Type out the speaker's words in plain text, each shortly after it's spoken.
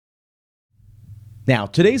Now,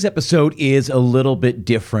 today's episode is a little bit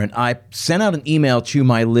different. I sent out an email to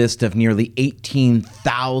my list of nearly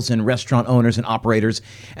 18,000 restaurant owners and operators,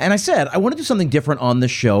 and I said I want to do something different on the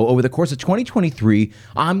show. Over the course of 2023,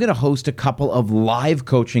 I'm going to host a couple of live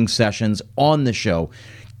coaching sessions on the show.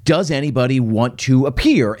 Does anybody want to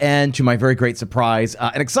appear? And to my very great surprise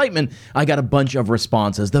and excitement, I got a bunch of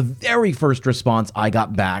responses. The very first response I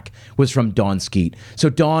got back was from Dawn Skeete. So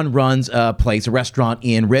Dawn runs a restaurant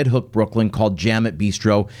in Red Hook, Brooklyn called Jam at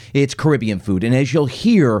Bistro. It's Caribbean food. And as you'll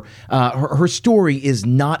hear, her story is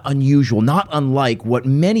not unusual, not unlike what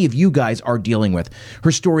many of you guys are dealing with.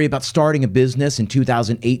 Her story about starting a business in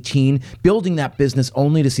 2018, building that business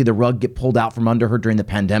only to see the rug get pulled out from under her during the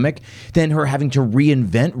pandemic, then her having to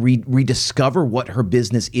reinvent, rediscover what her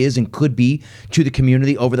business is and could be to the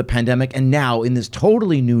community over the pandemic, and now in this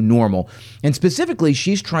totally new normal. And specifically,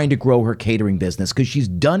 she's trying to grow her catering business because she's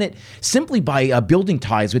done it simply by building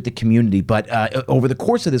ties with the community. But over the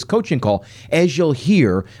course of this coaching call, as you'll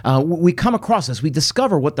hear, we come across this, we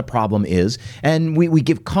discover what the problem is, and we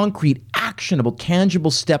give concrete, actionable, tangible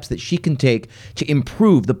steps that she can take to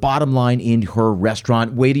improve the bottom line in her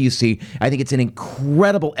restaurant. Wait till you see. I think it's an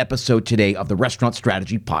incredible episode today of the Restaurant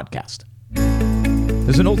Strategy Podcast.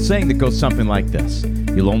 There's an old saying that goes something like this: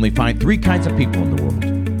 you'll only find three kinds of people in the world: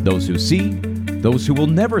 those who see, those who will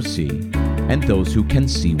never see, and those who can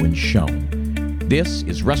see when shown. This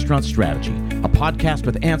is Restaurant Strategy, a podcast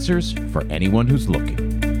with answers for anyone who's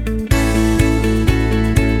looking.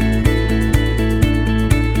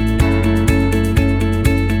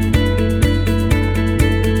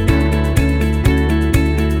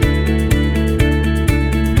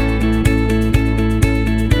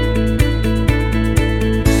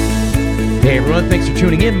 Hey everyone, thanks for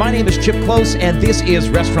tuning in. My name is Chip Close, and this is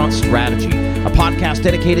Restaurant Strategy, a podcast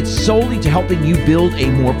dedicated solely to helping you build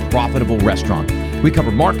a more profitable restaurant. We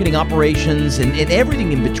cover marketing, operations, and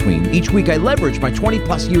everything in between. Each week I leverage my 20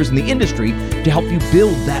 plus years in the industry to help you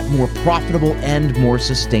build that more profitable and more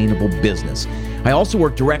sustainable business. I also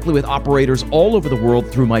work directly with operators all over the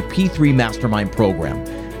world through my P3 Mastermind program.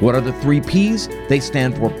 What are the three Ps? They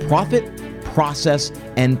stand for profit, process,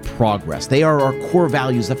 and progress. They are our core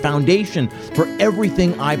values, the foundation for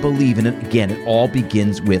everything I believe in. And again, it all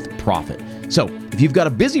begins with profit. So if you've got a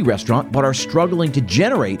busy restaurant but are struggling to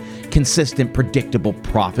generate consistent, predictable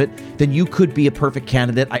profit, then you could be a perfect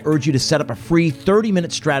candidate. I urge you to set up a free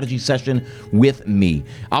 30-minute strategy session with me.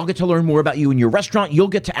 I'll get to learn more about you and your restaurant. You'll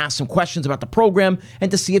get to ask some questions about the program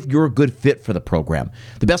and to see if you're a good fit for the program.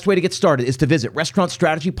 The best way to get started is to visit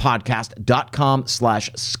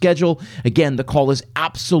restaurantstrategypodcast.com/schedule. Again, the call is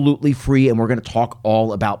absolutely free, and we're going to talk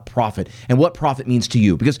all about profit and what profit means to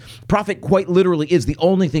you, because profit quite literally is the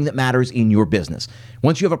only thing that matters in your business.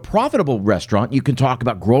 Once you have a profitable restaurant, you can talk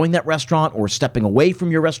about growing that restaurant or stepping away from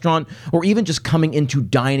your restaurant, or even just coming in to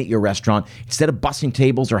dine at your restaurant instead of bussing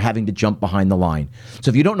tables or having to jump behind the line. So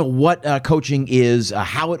if you don't know what coaching is,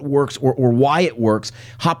 how it works, or why it works,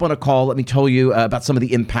 hop on a call. Let me tell you about some of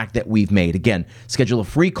the impact that we've made. Again, schedule a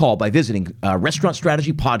free call by visiting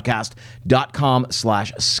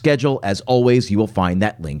restaurantstrategypodcast.com/schedule. As always, you will find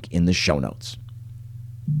that link in the show notes.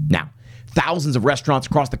 Now, thousands of restaurants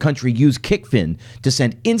across the country use Kickfin to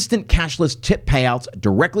send instant cashless tip payouts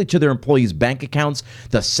directly to their employees' bank accounts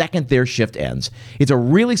the second their shift ends. It's a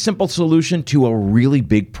really simple solution to a really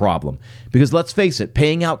big problem. Because let's face it,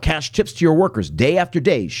 paying out cash tips to your workers day after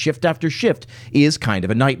day, shift after shift, is kind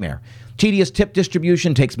of a nightmare. Tedious tip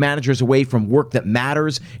distribution takes managers away from work that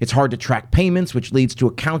matters. It's hard to track payments, which leads to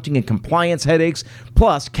accounting and compliance headaches.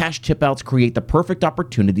 Plus, cash tip outs create the perfect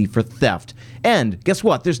opportunity for theft. And guess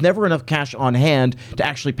what? There's never enough cash on hand to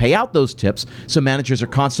actually pay out those tips, so managers are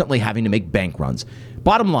constantly having to make bank runs.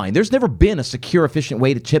 Bottom line, there's never been a secure, efficient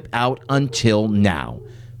way to tip out until now.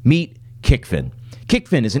 Meet Kickfin.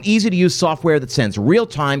 Kickfin is an easy-to-use software that sends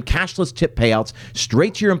real-time cashless tip payouts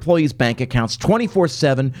straight to your employees' bank accounts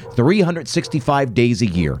 24/7, 365 days a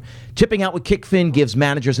year. Tipping out with Kickfin gives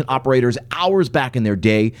managers and operators hours back in their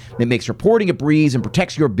day. It makes reporting a breeze and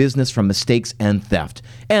protects your business from mistakes and theft.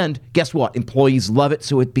 And guess what? Employees love it,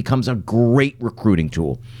 so it becomes a great recruiting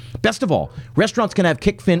tool. Best of all, restaurants can have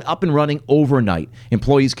Kickfin up and running overnight.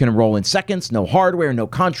 Employees can enroll in seconds, no hardware, no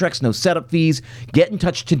contracts, no setup fees. Get in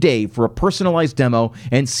touch today for a personalized demo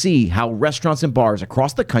and see how restaurants and bars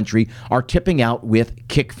across the country are tipping out with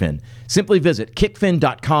Kickfin. Simply visit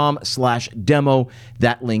kickfin.com/demo.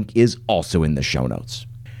 That link is also in the show notes.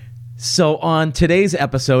 So on today's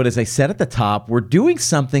episode, as I said at the top, we're doing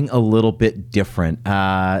something a little bit different.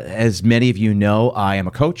 As many of you know, I am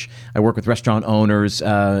a coach. I work with restaurant owners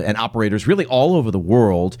and operators really all over the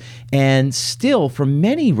world. And still, for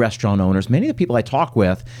many restaurant owners, many of the people I talk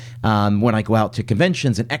with, when I go out to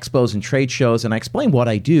conventions and expos and trade shows and I explain what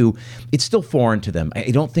I do, it's still foreign to them. I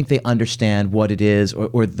don't think they understand what it is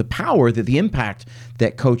or the power, the impact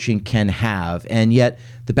that coaching can have. And yet,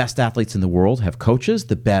 the best athletes in the world have coaches.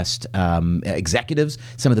 The best executives,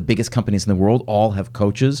 some of the biggest companies in the world, all have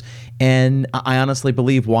coaches. And I honestly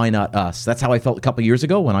believe, why not us? That's how I felt a couple years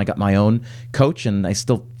ago when I got my own coach, and I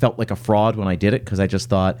still felt like a fraud when I did it because I just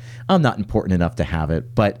thought I'm not important enough to have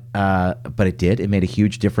it. But it did. It made a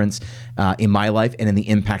huge difference in my life and in the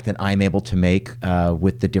impact that I'm able to make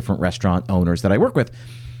with the different restaurant owners that I work with.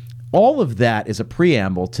 All of that is a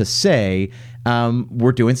preamble to say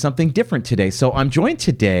we're doing something different today. So I'm joined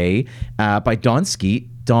today by Dawn Skeete.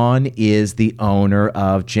 Dawn is the owner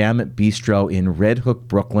of Jam Bistro in Red Hook,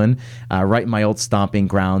 Brooklyn, right in my old stomping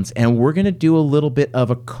grounds. And we're going to do a little bit of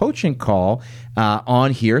a coaching call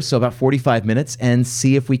on here, so about 45 minutes, and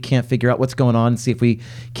see if we can't figure out what's going on, see if we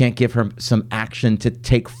can't give her some action to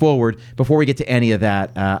take forward. Before we get to any of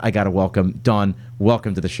that, I got to welcome Dawn.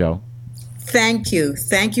 Welcome to the show. Thank you.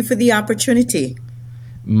 Thank you for the opportunity.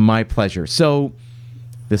 My pleasure. So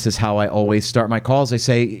this is how I always start my calls. I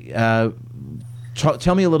say,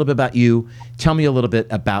 tell me a little bit about you. Tell me a little bit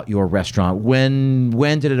about your restaurant. When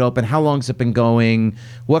did it open? How long has it been going?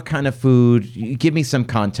 What kind of food? Give me some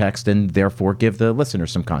context, and therefore give the listener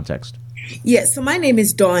some context. Yeah, so my name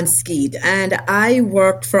is Dawn Skeete, and I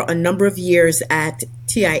worked for a number of years at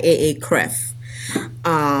TIAA CREF.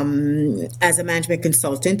 As a management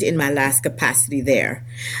consultant in my last capacity there.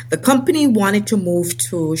 The company wanted to move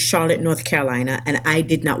to Charlotte, North Carolina, and I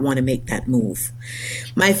did not want to make that move.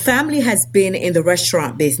 My family has been in the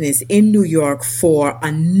restaurant business in New York for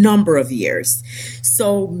a number of years.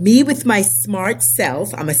 So me with my smart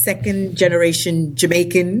self, I'm a second generation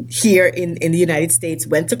Jamaican here in the United States,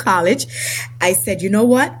 went to college. I said, you know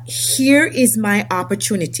what? Here is my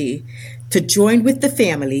opportunity to join with the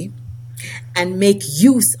family and make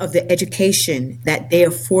use of the education that they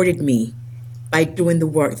afforded me by doing the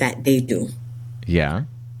work that they do. Yeah.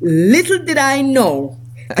 Little did I know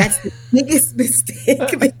that's the biggest mistake,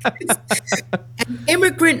 because an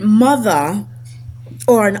immigrant mother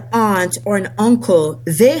or an aunt or an uncle,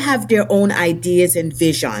 they have their own ideas and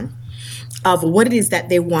vision of what it is that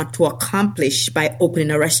they want to accomplish by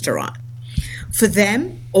opening a restaurant. For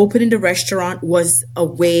them, opening the restaurant was a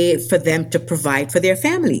way for them to provide for their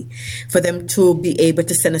family, for them to be able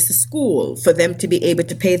to send us to school, for them to be able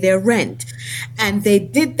to pay their rent. And they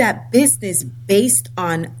did that business based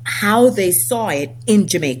on how they saw it in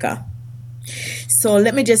Jamaica. So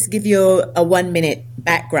let me just give you a 1-minute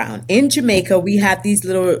background. In Jamaica, we have these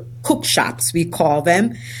little cook shops, we call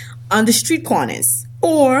them, on the street corners,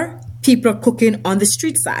 or people are cooking on the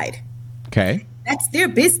street side. Okay. That's their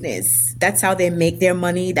business. That's how they make their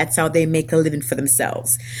money. That's how they make a living for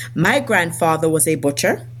themselves. My grandfather was a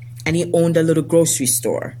butcher, and he owned a little grocery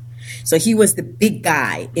store. So he was the big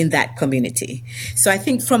guy in that community. So I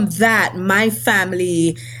think from that, my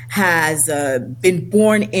family has been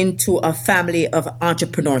born into a family of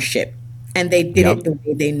entrepreneurship. And they did it the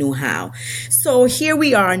way they knew how. So here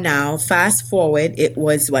we are now. Fast forward, it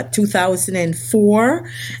was 2004,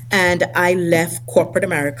 and I left corporate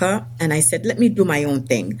America, and I said, let me do my own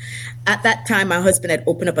thing. At that time, my husband had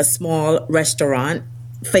opened up a small restaurant.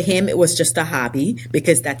 For him, it was just a hobby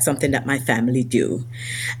because that's something that my family do.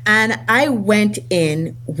 And I went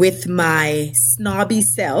in with my snobby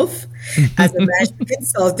self as a management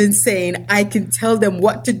consultant saying, I can tell them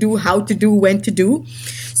what to do, how to do, when to do,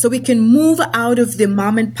 so we can move out of the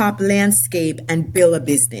mom and pop landscape and build a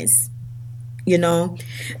business. You know,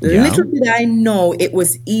 little did I know it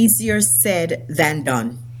was easier said than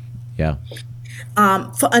done. Yeah.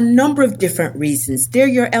 For a number of different reasons. They're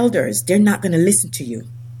your elders. They're not going to listen to you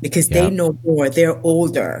because they know more. They're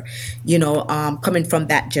older, coming from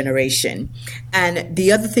that generation. And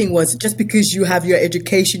the other thing was, just because you have your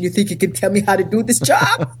education, you think you can tell me how to do this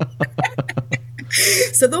job?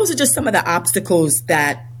 So those are just some of the obstacles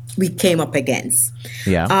that we came up against.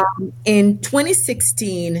 Yeah. In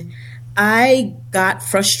 2016, I got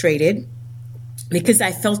frustrated because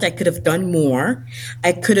I felt I could have done more.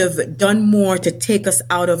 I could have done more to take us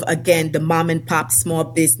out of, again, the mom and pop small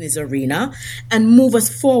business arena and move us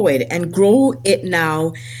forward and grow it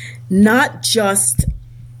now, not just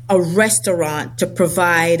a restaurant to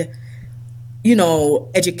provide,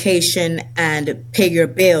 education and pay your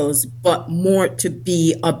bills, but more to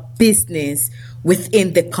be a business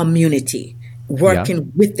within the community Yeah.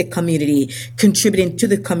 working with the community, contributing to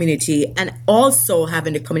the community, and also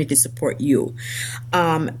having the community support you.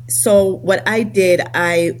 So what I did,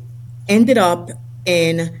 I ended up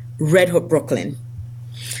in Red Hook, Brooklyn.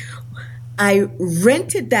 I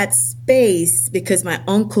rented that space because my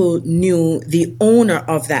uncle knew the owner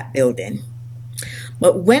of that building.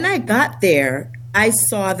 But when I got there, I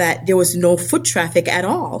saw that there was no foot traffic at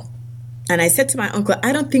all. And I said to my uncle,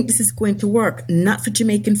 I don't think this is going to work. Not for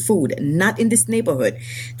Jamaican food, not in this neighborhood.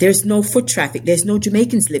 There's no foot traffic. There's no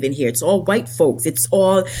Jamaicans living here. It's all white folks. It's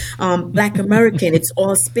all Black American. It's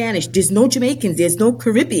all Spanish. There's no Jamaicans. There's no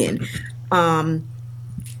Caribbean.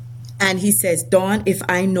 And he says, Dawn, if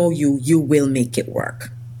I know you, you will make it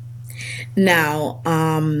work. Now,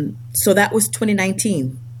 so that was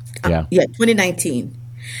 2019. Yeah. 2019.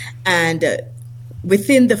 And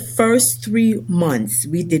within the first 3 months,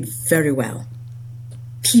 we did very well.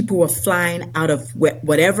 People were flying out of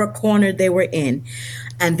whatever corner they were in,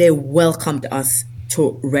 and they welcomed us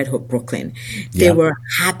to Red Hook, Brooklyn. They were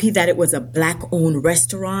happy that it was a Black-owned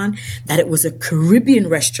restaurant, that it was a Caribbean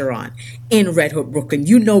restaurant in Red Hook, Brooklyn.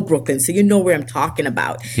 You know Brooklyn, so you know where I'm talking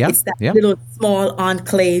about. It's that little small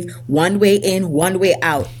enclave, one way in, one way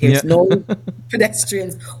out. There's no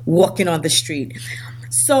pedestrians walking on the street.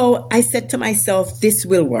 So I said to myself, this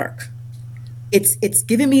will work. It's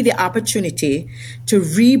given me the opportunity to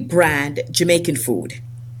rebrand Jamaican food.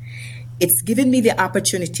 It's given me the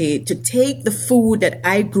opportunity to take the food that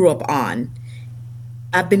I grew up on.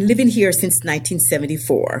 I've been living here since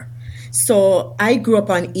 1974. So I grew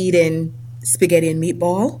up on eating spaghetti and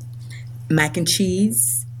meatball, mac and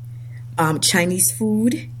cheese, Chinese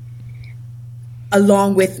food,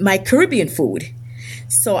 along with my Caribbean food.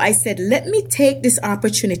 So I said, let me take this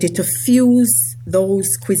opportunity to fuse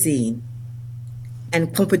those cuisine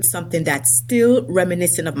and come up with something that's still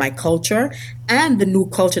reminiscent of my culture and the new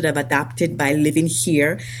culture that I've adopted by living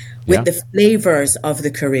here with the flavors of the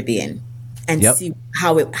Caribbean, and see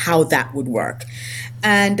how that would work.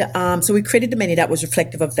 And so we created the menu that was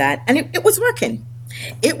reflective of that, and it was working.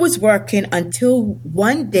 It was working until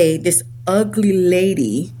one day this ugly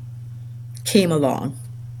lady came along,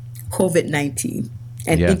 COVID-19.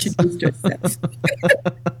 And introduced herself.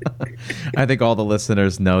 I think all the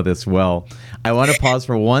listeners know this well. I want to pause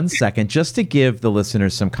for 1 second just to give the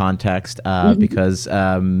listeners some context because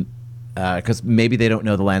maybe they don't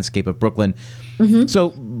know the landscape of Brooklyn. So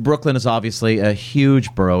Brooklyn is obviously a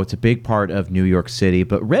huge borough. It's a big part of New York City.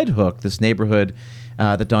 But Red Hook, this neighborhood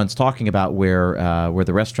that Dawn's talking about where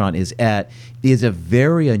the restaurant is at, is a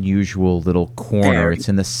very unusual little corner. It's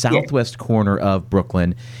in the southwest corner of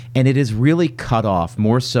Brooklyn, and it is really cut off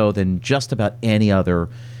more so than just about any other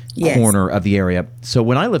corner of the area. So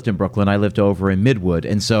when I lived in Brooklyn, I lived over in Midwood,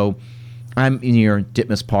 and so I'm near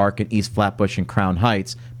Ditmas Park and East Flatbush and Crown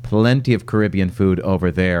Heights. Plenty of Caribbean food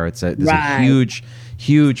over there. There's a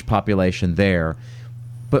huge population there.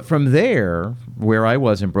 But from there, where I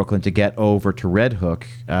was in Brooklyn, to get over to Red Hook,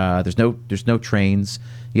 there's no trains.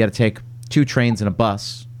 You got to take 2 trains and a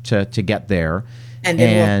bus to get there, and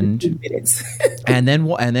then walk 15 minutes, and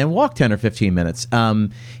then walk 10 or 15 minutes.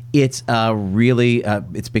 It's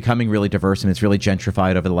it's becoming really diverse, and it's really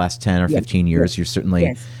gentrified over the last 10 or 15 years. You're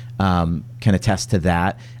certainly can attest to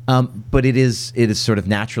that. But it is sort of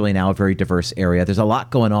naturally now a very diverse area. There's a lot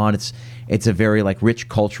going on. It's a very rich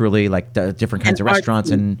culturally, different kinds of restaurants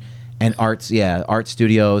and arts, art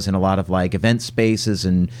studios, and a lot of event spaces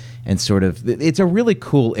and sort of, it's a really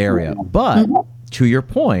cool area. But to your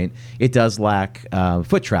point, it does lack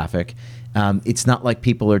foot traffic. It's not like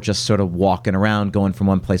people are just sort of walking around going from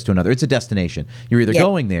one place to another. It's a destination. You're either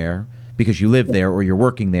going there because you live there, or you're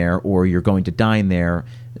working there, or you're going to dine there.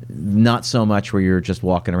 Not so much where you're just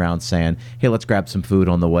walking around saying, hey, let's grab some food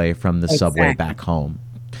on the way from the subway back home.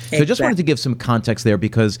 So I just wanted to give some context there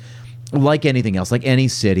because, like anything else, like any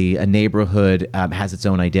city, a neighborhood has its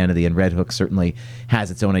own identity, and Red Hook certainly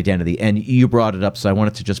has its own identity. And you brought it up, so I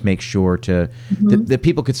wanted to just make sure that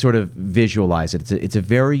people could sort of visualize it. It's a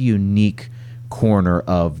very unique corner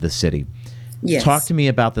of the city. Yes. Talk to me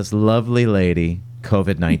about this lovely lady,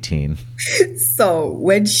 COVID-19. So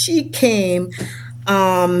when she came,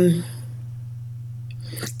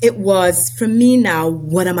 it was, for me now,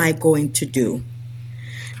 what am I going to do?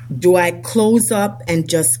 Do I close up and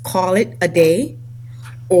just call it a day,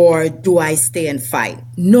 or do I stay and fight?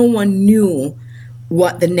 No one knew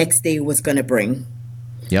what the next day was going to bring.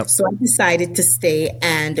 Yep. So I decided to stay,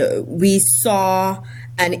 and we saw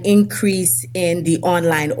an increase in the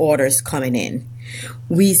online orders coming in.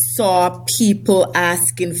 We saw people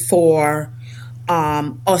asking for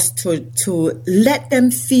us to let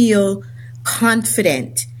them feel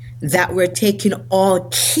confident that we're taking all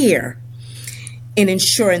care. in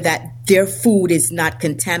ensuring that their food is not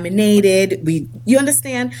contaminated. You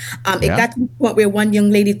understand? It got to the point where one young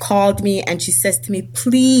lady called me and she says to me,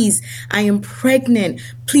 please, I am pregnant.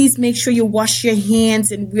 Please make sure you wash your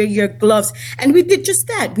hands and wear your gloves. And we did just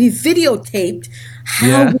that. We videotaped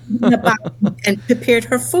how we went about and prepared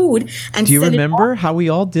her food. And do you remember how we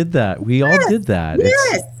all did that? We all did that.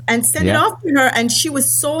 Yes. And sent it off to her. And she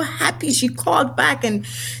was so happy. She called back and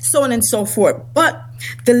so on and so forth. But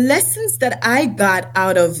the lessons that I got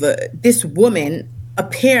out of this woman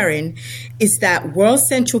appearing is that World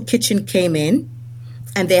Central Kitchen came in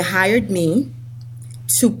and they hired me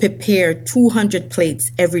to prepare 200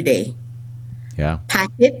 plates every day. Yeah. Pack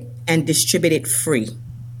it and distribute it free.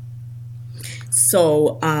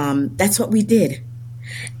 So that's what we did.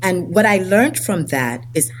 And what I learned from that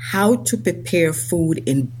is how to prepare food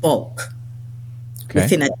in bulk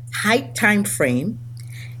within a tight time frame,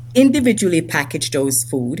 individually package those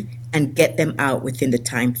food and get them out within the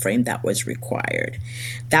time frame that was required.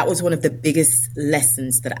 That was one of the biggest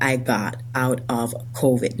lessons that I got out of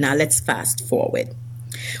COVID. Now let's fast forward.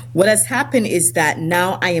 What has happened is that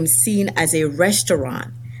now I am seen as a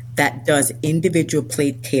restaurant that does individual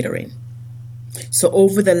plate catering. So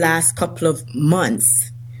over the last couple of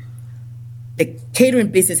months, the catering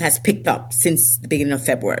business has picked up since the beginning of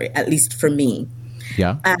February, at least for me.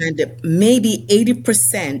 Yeah. And maybe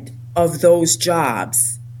 80% of those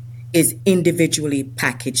jobs is individually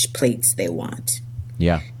packaged plates they want.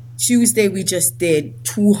 Yeah. Tuesday, we just did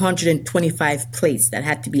 225 plates that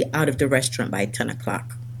had to be out of the restaurant by 10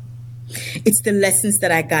 o'clock. It's the lessons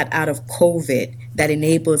that I got out of COVID that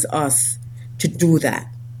enables us to do that.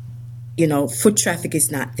 You know, foot traffic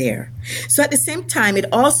is not there. So at the same time, it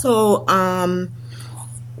also,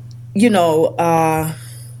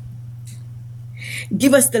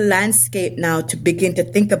 give us the landscape now to begin to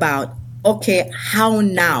think about, okay, how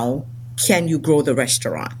now can you grow the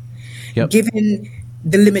restaurant? Yep. Given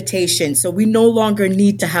the limitations. So we no longer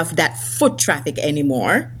need to have that foot traffic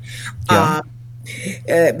anymore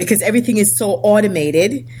because everything is so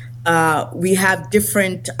automated. We have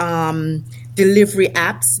different delivery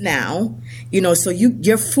apps now, so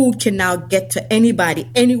your food can now get to anybody,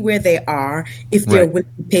 anywhere they are, if they're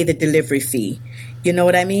willing to pay the delivery fee. You know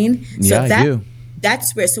what I mean? Yeah, I do.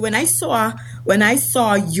 That's where. So when I saw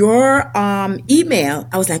your email,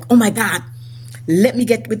 I was like, oh my God, let me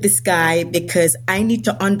get with this guy because I need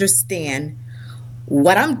to understand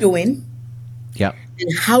what I'm doing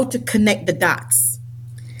and how to connect the dots.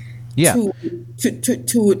 Yeah.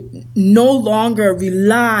 To no longer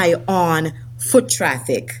rely on foot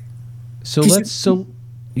traffic. So let's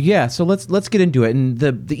get into it. And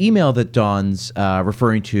the email that Dawn's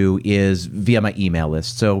referring to is via my email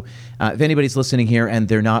list. So if anybody's listening here and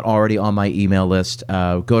they're not already on my email list,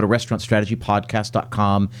 go to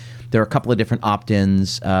restaurantstrategypodcast.com. There are a couple of different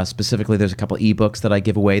opt-ins. Specifically, there's a couple of ebooks that I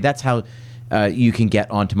give away. That's how you can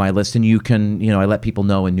get onto my list, and you can, I let people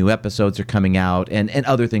know when new episodes are coming out and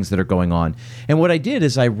other things that are going on. And what I did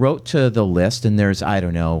is I wrote to the list, and there's, I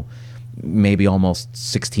don't know, maybe almost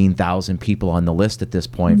 16,000 people on the list at this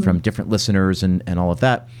point from different listeners and all of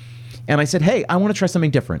that. And I said, hey, I want to try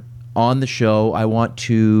something different on the show. I want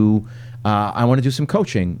to do some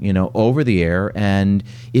coaching, over the air. And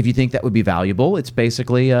if you think that would be valuable, it's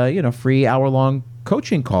basically a, free hour-long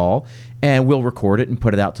coaching call, and we'll record it and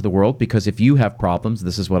put it out to the world. Because if you have problems,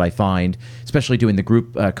 this is what I find, especially doing the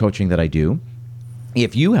group coaching that I do.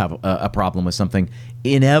 If you have a problem with something,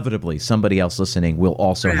 inevitably somebody else listening will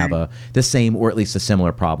also have the same or at least a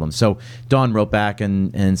similar problem. So Dawn wrote back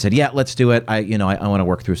and said, yeah, let's do it. I want to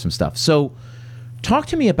work through some stuff. So talk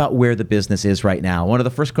to me about where the business is right now. One of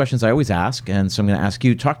the first questions I always ask, and so I'm going to ask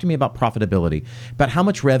you, talk to me about profitability, about how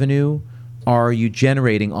much revenue are you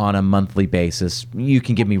generating on a monthly basis? You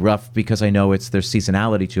can give me rough because I know there's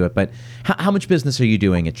seasonality to it, but how much business are you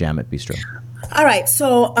doing at Jam at Bistro? All right.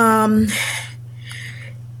 So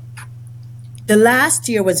the last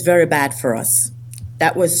year was very bad for us.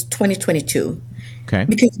 That was 2022. Okay.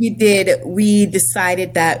 Because we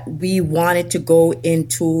decided that we wanted to go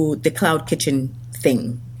into the cloud kitchen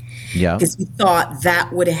thing. Yeah. Because we thought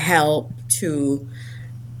that would help to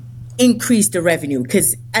increase the revenue.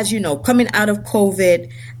 Because as you know, coming out of COVID,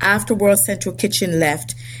 after World Central Kitchen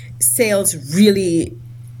left, sales really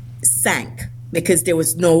sank because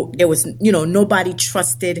nobody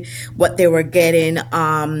trusted what they were getting.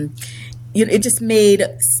 It just made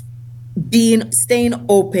staying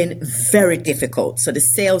open very difficult. So the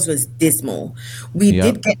sales was dismal. We Yep.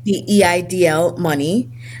 did get the EIDL money,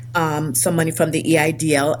 some money from the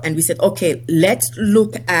EIDL, and we said, okay, let's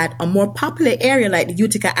look at a more popular area like the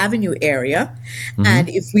Utica Avenue area. And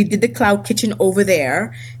if we did the cloud kitchen over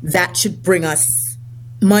there, that should bring us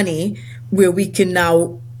money where we can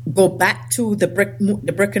now go back to the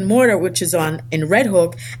brick and mortar, which is in Red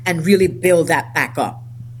Hook, and really build that back up.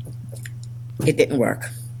 It didn't work.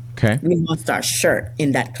 Okay. We lost our shirt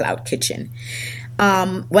in that cloud kitchen.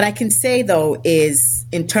 What I can say, though, is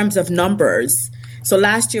in terms of numbers, so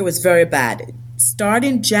last year was very bad.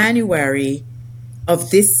 Starting January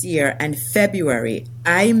of this year and February,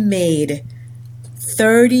 I made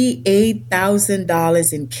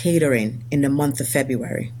 $38,000 in catering in the month of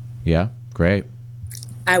February. Yeah. Great.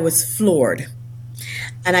 I was floored.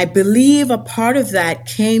 And I believe a part of that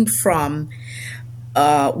came from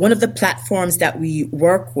one of the platforms that we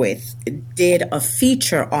work with did a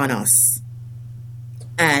feature on us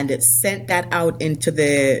and sent that out into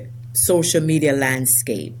the social media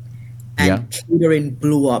landscape, and catering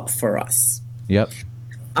blew up for us. Yep.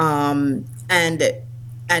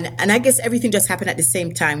 And I guess everything just happened at the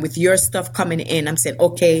same time with your stuff coming in. I'm saying,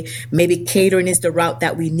 okay, maybe catering is the route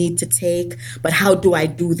that we need to take, but how do I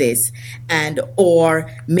do this? Or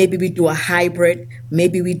maybe we do a hybrid,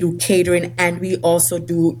 maybe we do catering and we also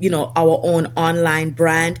do, our own online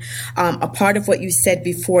brand. A part of what you said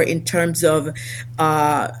before in terms of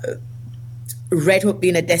Red Hook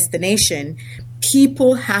being a destination,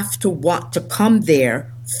 people have to want to come there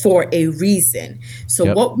for a reason.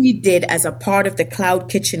 So what we did as a part of the cloud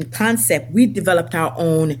kitchen concept, we developed our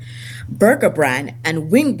own burger brand and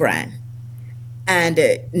wing brand. And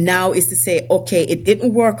now is to say, okay, it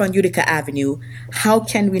didn't work on Utica Avenue. How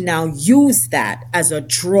can we now use that as a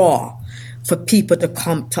draw for people to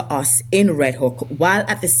come to us in Red Hook while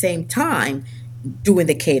at the same time doing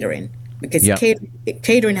the catering? Because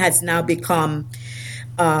catering has now become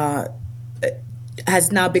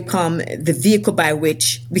the vehicle by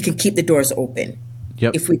which we can keep the doors open.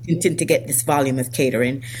 If we continue to get this volume of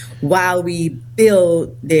catering while we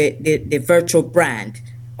build the virtual brand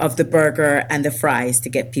of the burger and the fries to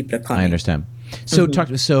get people to come. I understand. So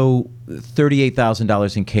so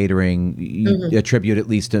 $38,000 in catering, you attribute at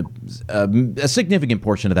least a significant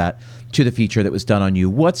portion of that to the feature that was done on you.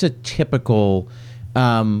 What's a typical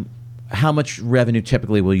how much revenue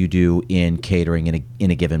typically will you do in catering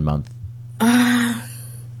in a given month?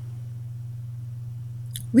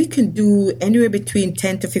 We can do anywhere between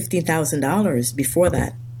 $10,000 to $15,000 before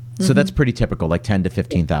that. So that's pretty typical, like 10 to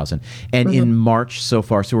 15,000. And in March so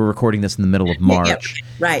far, so we're recording this in the middle of March.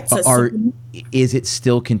 Right. Is it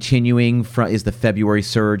still continuing? Is the February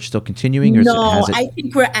surge still continuing? Or I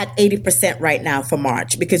think we're at 80% right now for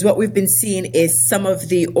March, because what we've been seeing is some of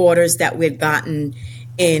the orders that we've gotten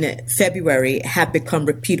in February have become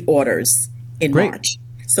repeat orders in March.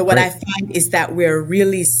 So what I find is that we're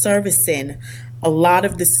really servicing a lot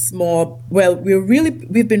of the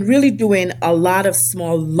we've been really doing a lot of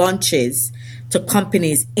small lunches to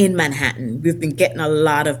companies in Manhattan. We've been getting a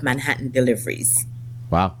lot of Manhattan deliveries.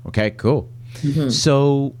 Wow. Okay, cool.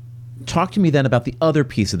 So talk to me then about the other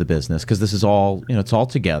piece of the business, because this is all, it's all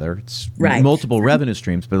together. It's multiple revenue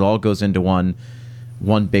streams, but it all goes into one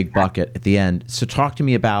big bucket at the end. So talk to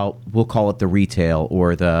me about, we'll call it the retail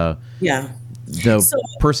or the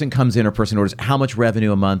person comes in or person orders. How much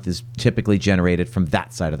revenue a month is typically generated from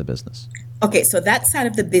that side of the business? Okay, so that side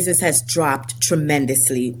of the business has dropped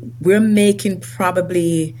tremendously. We're making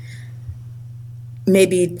probably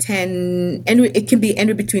maybe 10, and it can be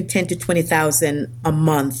anywhere between 10 to 20,000 a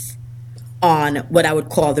month on what I would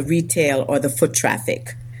call the retail or the foot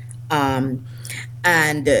traffic. And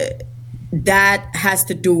that has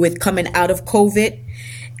to do with coming out of COVID.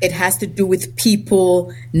 It has to do with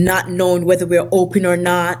people not knowing whether we're open or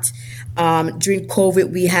not. During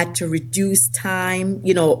COVID, we had to reduce time,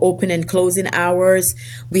 open and closing hours.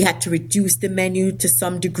 We had to reduce the menu to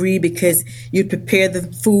some degree because you prepare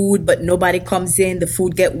the food, but nobody comes in. The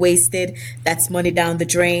food get wasted. That's money down the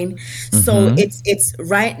drain. So it's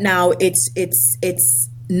right now. It's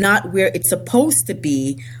not where it's supposed to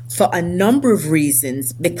be for a number of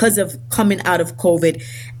reasons, because of coming out of COVID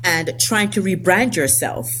and trying to rebrand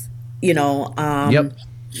yourself,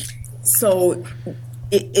 So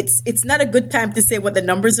it's not a good time to say what the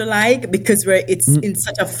numbers are like, because it's in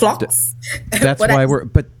such a flux. That's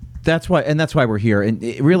why we're here. And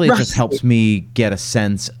it really just helps me get a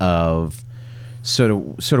sense of sort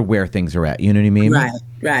of where things are at. You know what I mean?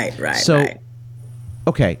 Right. So,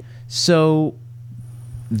 okay. So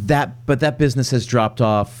that business has dropped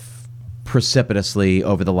off precipitously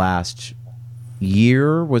over the last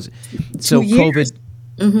year? So 2 years.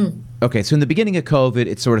 COVID. Okay, so in the beginning of COVID,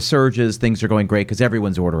 it sort of surges. Things are going great because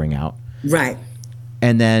everyone's ordering out. Right.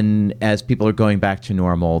 And then as people are going back to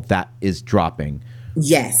normal, that is dropping.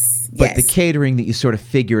 Yes. But the catering that you sort of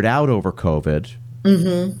figured out over COVID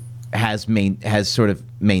has sort of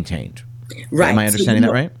maintained. Right. Am I understanding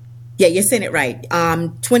that right? Yeah, you're saying it right.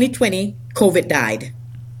 2020, COVID died.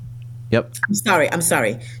 Yep. I'm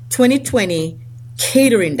sorry. 2020,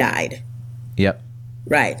 catering died. Yep.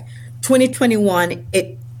 Right. 2021,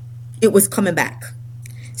 it was coming back.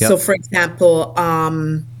 Yep. So, for example,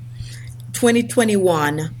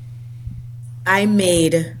 2021, I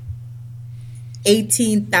made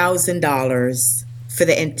 $18,000 for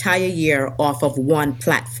the entire year off of one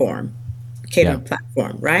platform, catering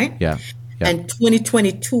platform, right? Yeah. And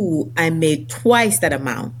 2022, I made twice that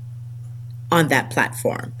amount on that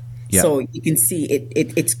platform. Yeah. So you can see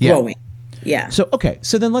it's growing. Yeah. So, okay.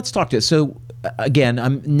 So then let's talk to, so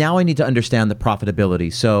again, now I need to understand the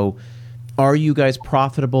profitability. So are you guys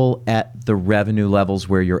profitable at the revenue levels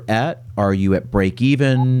where you're at? Are you at break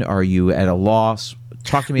even? Are you at a loss?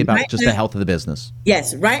 Talk to me about just the health of the business.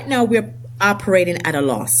 Yes. Right now we're operating at a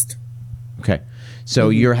loss. Okay. So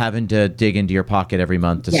you're having to dig into your pocket every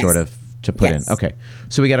month to sort of to put in. Okay.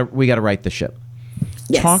 So we got to right the ship.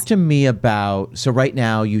 Yes. Talk to me about, so right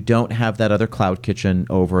now you don't have that other cloud kitchen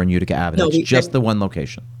over in Utica Avenue. It's just the one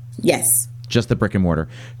location. Yes. Just the brick and mortar.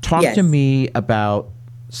 Talk to me about,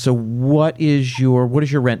 so what is your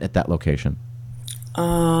rent at that location?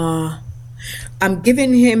 I'm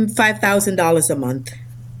giving him $5,000 a month.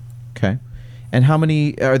 Okay. And how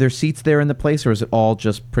many, are there seats there in the place, or is it all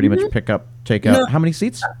just pretty much pick up, take out? No. How many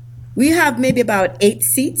seats? We have maybe about 8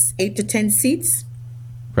 to 10 seats.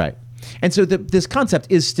 Right. And so this concept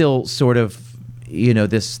is still sort of,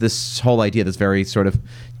 this whole idea, this very sort of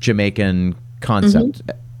Jamaican concept,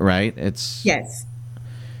 right? It's yes.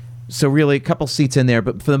 So really a couple seats in there,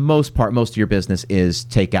 but for the most part, most of your business is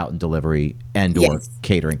takeout and delivery and or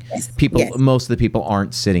catering. Yes. Most of the people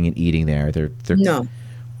aren't sitting and eating there. They're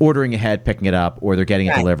ordering ahead, picking it up, or they're getting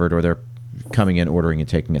it delivered, or they're coming in, ordering and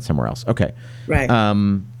taking it somewhere else. Okay. Right.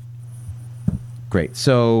 Great.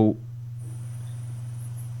 So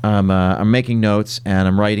I'm making notes and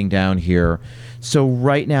I'm writing down here. So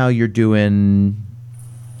right now you're doing,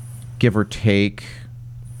 give or take,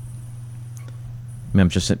 I'm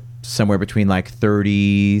just somewhere between like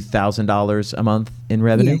 $30,000 a month in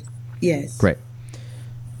revenue. Yes. Great.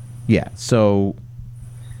 Yeah. So,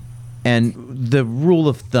 and the rule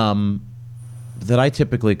of thumb that I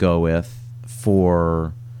typically go with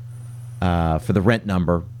for the rent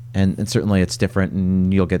number, and certainly it's different,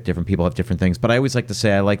 and you'll get different people have different things, but I always like to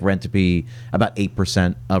say I like rent to be about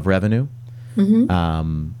 8% of revenue.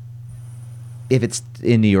 If it's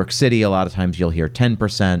in New York City, a lot of times you'll hear 10%.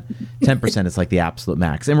 10% is like the absolute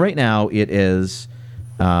max. And right now it is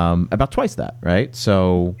about twice that, right?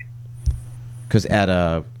 So, because at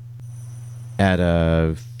a,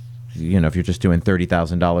 if you're just doing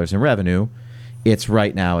 $30,000 in revenue, it's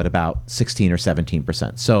right now at about 16 or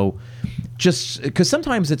 17%. So just because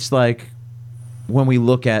sometimes it's like when we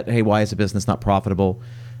look at, hey, why is a business not profitable?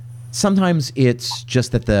 Sometimes it's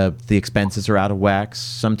just that the expenses are out of whack.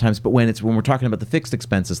 Sometimes, but when we're talking about the fixed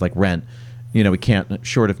expenses like rent, we can't,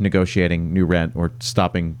 short of negotiating new rent or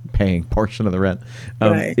stopping paying portion of the rent,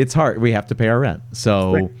 it's hard. We have to pay our rent.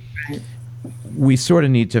 So we sort of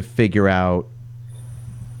need to figure out,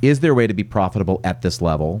 is there a way to be profitable at this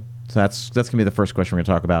level? So that's going to be the first question we're going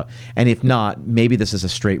to talk about. And if not, maybe this is a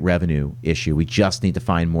straight revenue issue. We just need to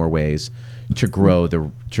find more ways to grow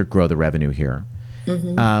the revenue here.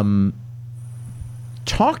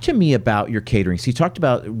 Talk to me about your catering. So you talked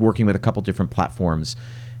about working with a couple different platforms.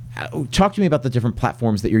 Talk to me about the different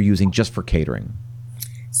platforms that you're using just for catering.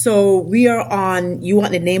 So we are on, you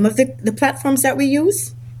want the name of the platforms that we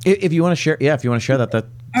use? If you want to share, if you want to share that's all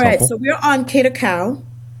right. helpful. So we're on Cater Cow.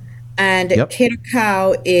 And Cater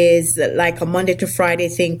Cow is like a Monday to Friday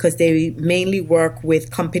thing because they mainly work with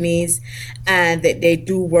companies, and they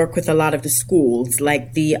do work with a lot of the schools,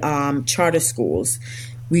 like the charter schools.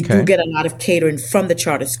 We do get a lot of catering from the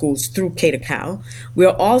charter schools through Cater Cow. We're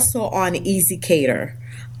also on Easy Cater.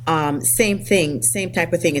 Same thing, same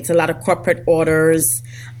type of thing. It's a lot of corporate orders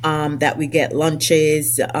that we get,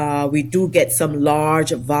 lunches. We do get some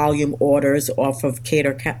large volume orders off of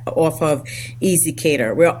Easy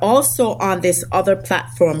Cater. We're also on this other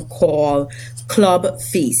platform called Club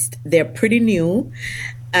Feast. They're pretty new,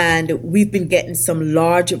 and we've been getting some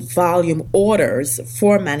large volume orders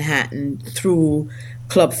for Manhattan through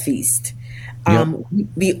Club Feast.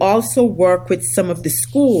 We also work with some of the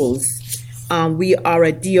schools. We are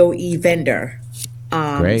a DOE vendor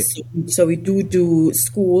Great. So we do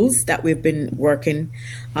schools that we've been working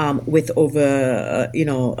with over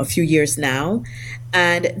a few years now,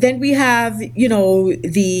 and then we have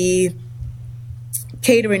the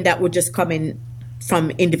catering that would just come in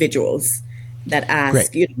from individuals that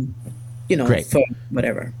ask Great. Great. for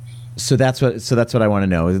whatever. So that's what I want to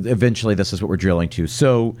know. Eventually, this is what we're drilling to.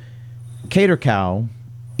 So, Cater Cow,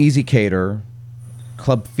 Easy Cater,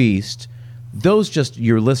 Club Feast, those just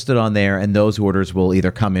you're listed on there, and those orders will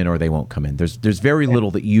either come in or they won't come in. There's very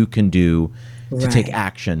little that you can do to take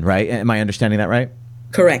action, right? Am I understanding that right?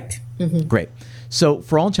 Correct. Great. So,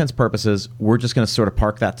 for all intents and purposes, we're just going to sort of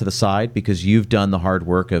park that to the side because you've done the hard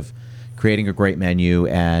work of creating a great menu,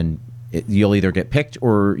 and you'll either get picked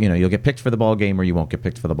or you'll get picked for the ball game or you won't get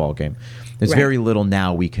picked for the ball game. There's very little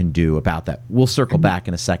now we can do about that. We'll circle back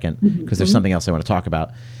in a second because there's something else I want to talk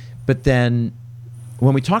about. But then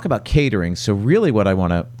when we talk about catering, so really what I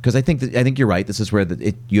want to, because I think you're right. This is where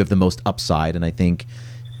you have the most upside, and I think,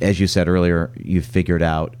 as you said earlier, you've figured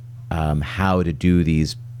out how to do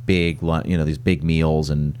these big these big meals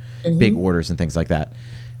and big orders and things like that.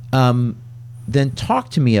 Then talk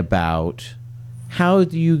to me about how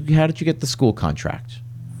did you get the school contract?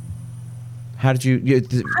 How did you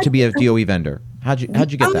to be a DOE vendor? How'd you get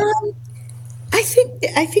that?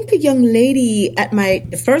 I think a young lady at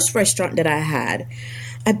the first restaurant that I had,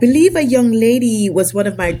 I believe a young lady was one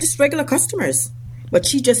of my just regular customers, but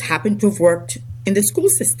she just happened to have worked in the school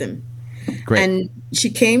system. Great. And she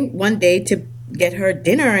came one day to get her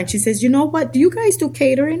dinner, and she says, "You know what? Do you guys do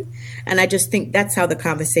catering?" And I just think that's how the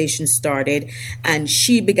conversation started. And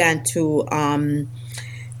she began to,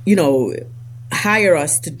 hire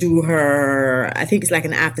us to do her. I think it's like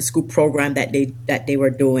an after-school program that they were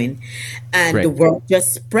doing, and the work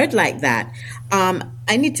just spread like that.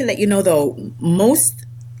 I need to let you know, though, most,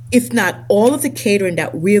 if not all, of the catering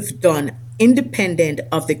that we've done, independent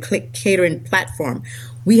of the catering platform,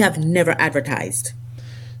 we have never advertised.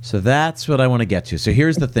 So that's what I want to get to. So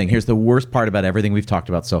here's the thing. Here's the worst part about everything we've talked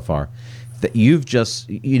about so far. That you've just,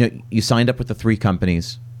 you signed up with the 3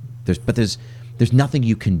 companies. There's nothing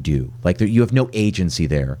you can do. Like you have no agency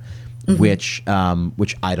there, which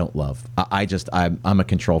I don't love. I'm a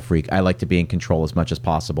control freak. I like to be in control as much as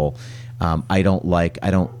possible. I don't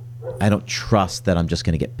trust that I'm just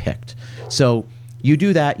going to get picked. So you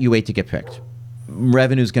do that. You wait to get picked.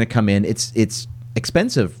 Revenue's going to come in. It's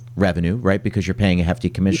expensive revenue, right? Because you're paying a hefty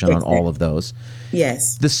commission on all of those.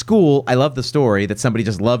 Yes. The school, I love the story that somebody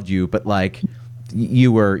just loved you, but like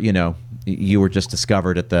you were just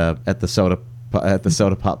discovered at the soda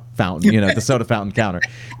pop fountain, the soda fountain counter.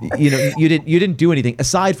 You didn't do anything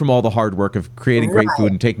aside from all the hard work of creating great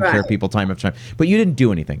food and taking care of people time after time. But you didn't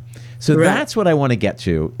do anything. So that's what I want to get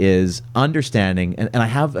to is understanding, and I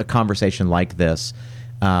have a conversation like this.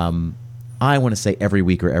 I want to say every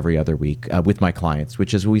week or every other week with my clients,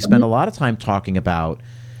 which is we spend a lot of time talking about,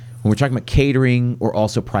 when we're talking about catering or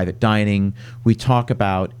also private dining, we talk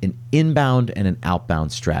about an inbound and an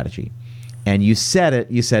outbound strategy. And you said it.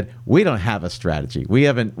 You said we don't have a strategy. We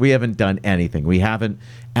haven't done anything. We haven't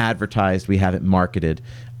advertised. We haven't marketed,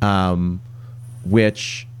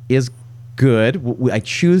 which is good. I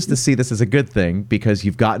choose to see this as a good thing because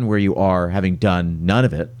you've gotten where you are having done none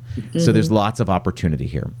of it. So there's lots of opportunity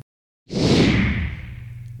here.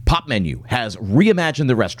 Pop Menu has reimagined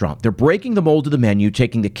the restaurant. They're breaking the mold of the menu,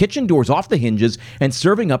 taking the kitchen doors off the hinges, and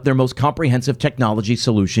serving up their most comprehensive technology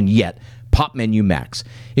solution yet, Pop Menu Max.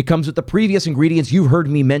 It comes with the previous ingredients you've heard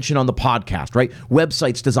me mention on the podcast, right?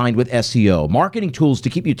 Websites designed with SEO, marketing tools to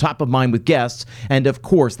keep you top of mind with guests, and of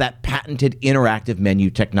course, that patented interactive menu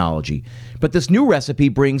technology. But this new recipe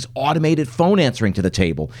brings automated phone answering to the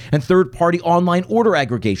table and third-party online order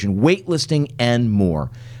aggregation, waitlisting, and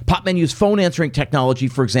more. Pop Menu's phone answering technology,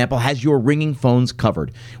 for example, has your ringing phones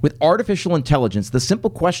covered. With artificial intelligence, the simple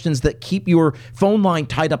questions that keep your phone line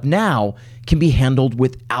tied up now can be handled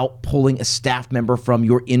without pulling a staff member from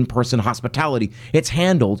your in-person hospitality. It's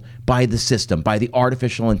handled by the system, by the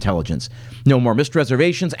artificial intelligence. No more missed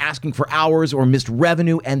reservations, asking for hours, or missed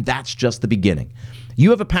revenue, and that's just the beginning. You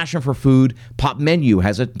have a passion for food. Pop Menu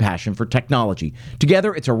has a passion for technology.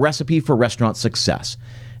 Together, it's a recipe for restaurant success.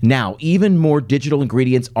 Now, even more digital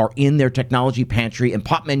ingredients are in their technology pantry, and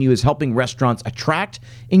Pop Menu is helping restaurants attract,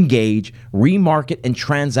 engage, remarket, and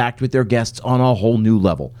transact with their guests on a whole new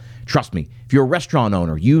level. Trust me, if you're a restaurant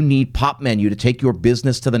owner, you need Pop Menu to take your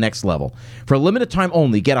business to the next level. For a limited time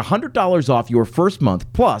only, get $100 off your first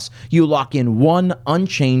month, plus you lock in one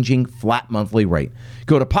unchanging flat monthly rate.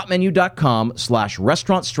 Go to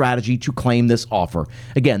popmenu.com/restaurant strategy to claim this offer.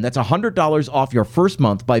 Again, that's $100 off your first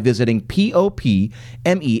month by visiting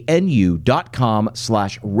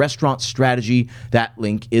popmenu.com/restaurant strategy. That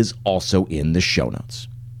link is also in the show notes.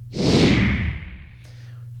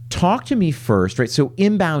 Talk to me first, right? So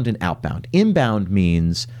inbound and outbound. Inbound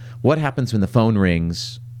means what happens when the phone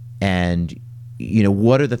rings, and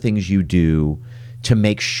what are the things you do to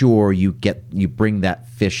make sure you bring that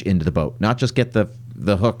fish into the boat, not just get the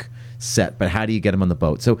hook set, but how do you get them on the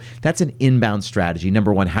boat? So that's an inbound strategy.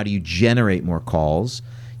 Number one, how do you generate more calls?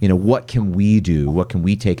 What can we do? What can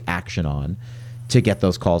we take action on to get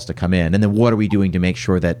those calls to come in? And then what are we doing to make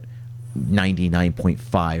sure that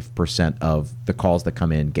 99.5% of the calls that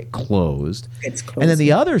come in get closed? And then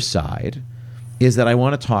the other side is that I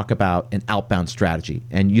want to talk about an outbound strategy.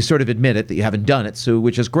 And you sort of admit it that you haven't done it, so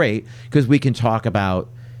which is great, because we can talk about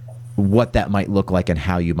what that might look like and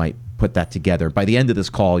how you might put that together. By the end of this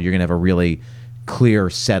call, you're going to have a really clear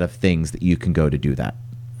set of things that you can go to do that.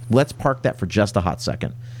 Let's park that for just a hot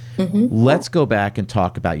second. Let's go back and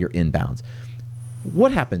talk about your inbounds.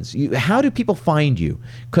 What happens? How do people find you?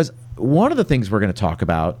 Because one of the things we're going to talk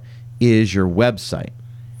about is your website.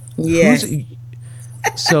 Yes.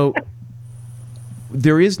 So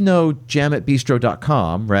there is no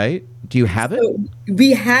jametbistro.com, right? Do you have it? So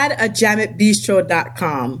we had a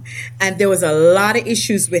jametbistro.com, and there was a lot of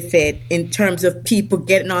issues with it in terms of people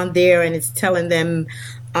getting on there and it's telling them,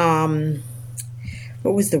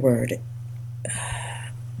 what was the word?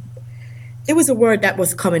 There was a word that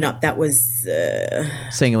was coming up that was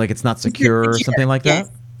saying like it's not secure or something like that?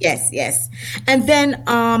 Yes. And then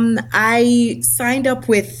I signed up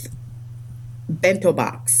with Bento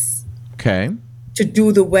Box. Okay. To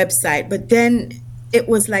do the website, but then it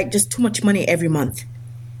was like just too much money every month.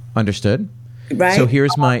 Understood. Right. So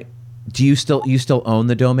here's do you still own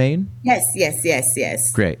the domain? Yes.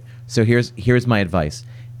 Great. So here's my advice.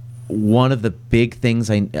 One of the big things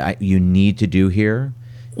you need to do here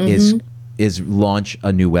is launch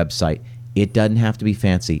a new website. It doesn't have to be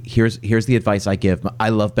fancy. Here's the advice I give. I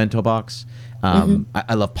love Bento Box.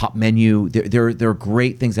 I love Pop Menu. There are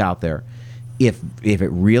great things out there. If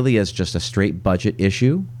it really is just a straight budget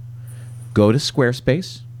issue, go to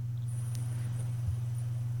Squarespace,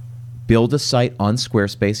 build a site on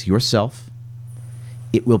Squarespace yourself.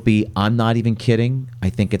 It will be, I'm not even kidding, I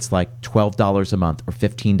think it's like $12 a month or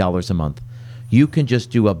 $15 a month. You can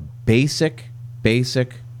just do a basic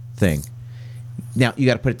thing. Now, you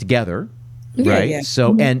got to put it together, right? Yeah.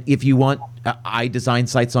 So, and if you want, I design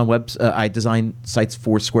sites on I design sites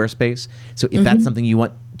for Squarespace. So if that's something you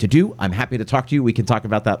want to do, I'm happy to talk to you. We can talk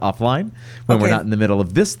about that offline when we're not in the middle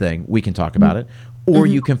of this thing. We can talk about it, or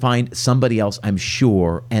you can find somebody else. I'm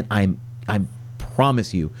sure, and I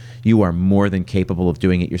promise you, you are more than capable of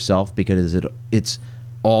doing it yourself, because it's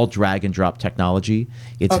all drag and drop technology.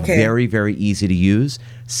 It's very, very easy to use.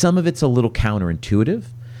 Some of it's a little counterintuitive,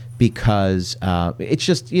 because it's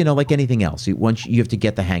just, like anything else. Once you have to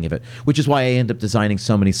get the hang of it, which is why I end up designing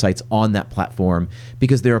so many sites on that platform,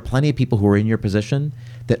 because there are plenty of people who are in your position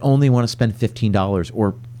that only want to spend $15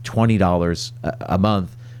 or $20 a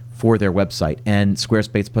month for their website. And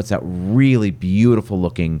Squarespace puts out really beautiful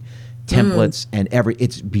looking templates and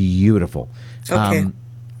it's beautiful.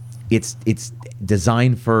 It's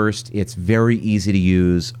design first. It's very easy to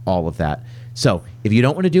use, all of that. So if you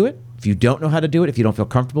don't want to do it, if you don't know how to do it, if you don't feel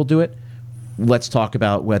comfortable do it, let's talk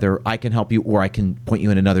about whether I can help you or I can point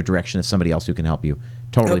you in another direction of somebody else who can help you.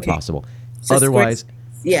 Totally possible. So otherwise,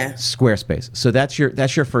 Squarespace. So that's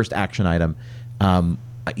your first action item.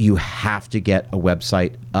 You have to get a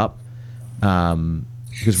website up,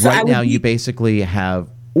 because right now you basically have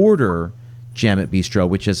Order Jamet Bistro,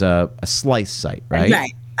 which is a slice site, right?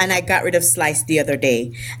 Right. And I got rid of Slice the other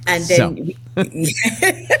day. And then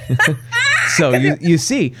so you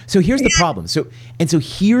see. So here's the problem. So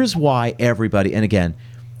here's why everybody, and again,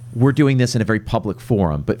 we're doing this in a very public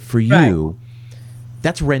forum, but for you,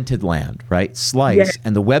 that's rented land, right? Slice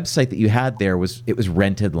and the website that you had there was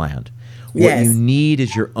rented land. What you need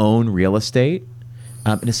is your own real estate.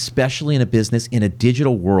 And especially in a business, in a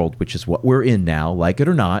digital world, which is what we're in now, like it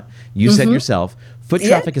or not, you said yourself, foot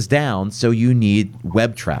traffic is down, so you need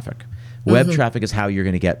web traffic. Web traffic is how you're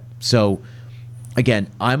going to get. So, again,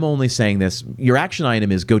 I'm only saying this. Your action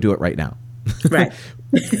item is go do it right now. Right.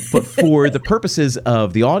 But for the purposes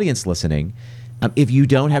of the audience listening, If you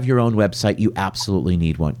don't have your own website, you absolutely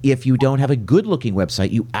need one. If you don't have a good-looking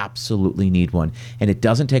website, you absolutely need one. And it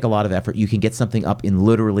doesn't take a lot of effort. You can get something up in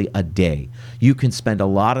literally a day. You can spend a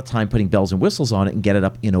lot of time putting bells and whistles on it and get it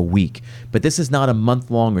up in a week. But this is not a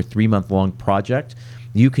month-long or 3-month-long project.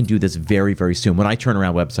 You can do this very, very soon. When I turn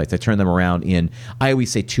around websites, I turn them around in, I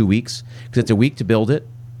always say 2 weeks, because it's a week to build it.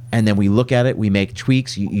 And then we look at it, we make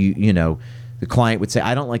tweaks. You know, the client would say,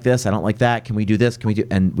 I don't like this, I don't like that. Can we do this? Can we do?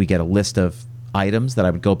 And we get a list of items that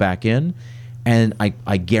I would go back in, and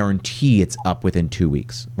I guarantee it's up within 2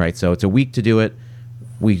 weeks, right? So it's a week to do it.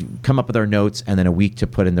 We come up with our notes, and then a week to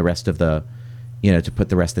put in the rest of the, to put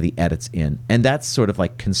the rest of the edits in. And that's sort of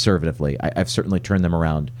like conservatively. I've certainly turned them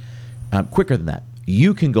around quicker than that.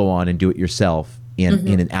 You can go on and do it yourself in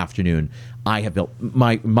an afternoon. I have built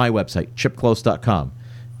my website,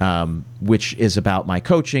 chipclose.com, which is about my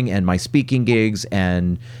coaching and my speaking gigs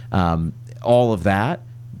and all of that.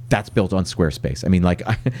 That's built on Squarespace. I mean, like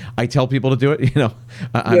I tell people to do it.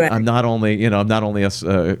 I'm not only the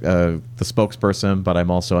spokesperson, but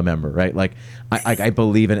I'm also a member, right? Like I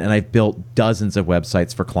believe in it, and I've built dozens of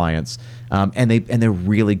websites for clients, and they're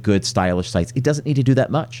really good, stylish sites. It doesn't need to do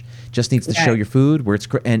that much. It just needs to show your food where it's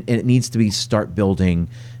and it needs to start building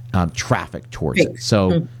traffic towards it.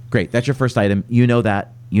 So great, that's your first item. You know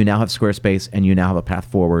that you now have Squarespace, and you now have a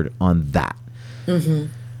path forward on that. Mm-hmm.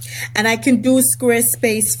 And I can do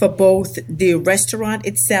Squarespace for both the restaurant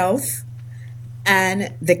itself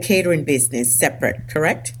and the catering business separate,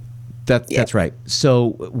 correct? That's right. So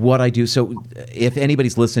what I do, so if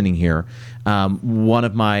anybody's listening here, one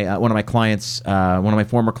of my clients, one of my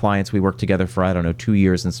former clients, we worked together for 2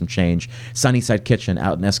 years and some change. Sunnyside Kitchen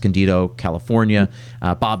out in Escondido, California.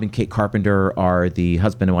 Bob and Kate Carpenter are the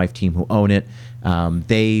husband and wife team who own it.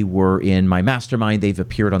 They were in my mastermind. They've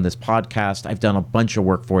appeared on this podcast. I've done a bunch of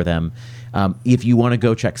work for them. If you want to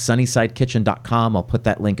go check sunnysidekitchen.com, I'll put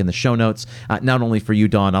that link in the show notes. Not only for you,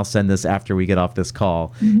 Dawn, I'll send this after we get off this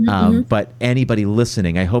call, but anybody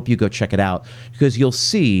listening, I hope you go check it out, because you'll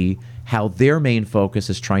see how their main focus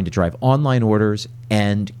is trying to drive online orders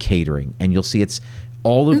and catering. And you'll see it's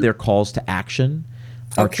all of their calls to action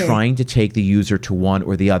are trying to take the user to one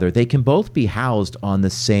or the other. They can both be housed on the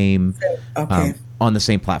same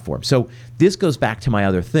platform. So this goes back to my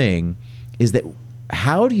other thing, is that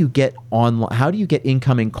how do you get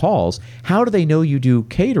incoming calls? How do they know you do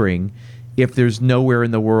catering if there's nowhere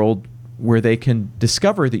in the world where they can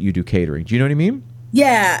discover that you do catering? Do you know what I mean?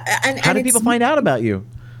 Yeah. How do people find out about you?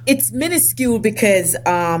 It's minuscule because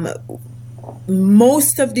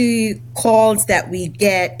most of the calls that we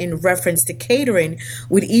get in reference to catering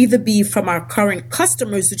would either be from our current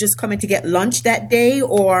customers who just come in to get lunch that day,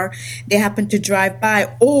 or they happen to drive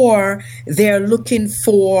by, or they're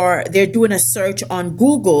doing a search on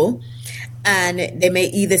Google, and they may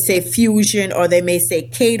either say fusion, or they may say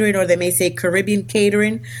catering, or they may say Caribbean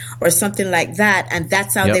catering or something like that. And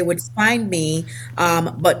that's how they would find me.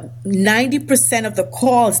 But 90% of the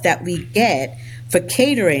calls that we get for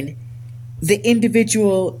catering, the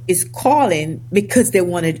individual is calling because they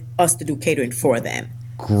wanted us to do catering for them.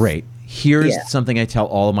 Great. Here's something I tell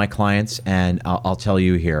all of my clients, and I'll tell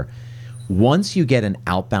you here. Once you get an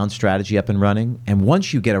outbound strategy up and running, and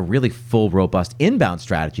once you get a really full, robust inbound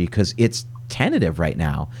strategy, because it's tentative right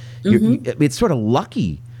now, it's sort of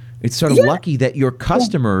lucky. It's sort of lucky that your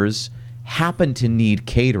customers happen to need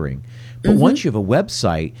catering. But once you have a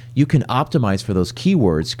website, you can optimize for those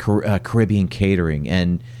keywords, Caribbean catering,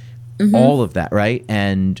 and all of that, right?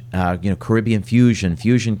 And Caribbean fusion,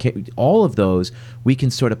 all of those we can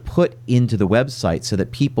sort of put into the website so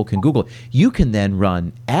that people can Google. You can then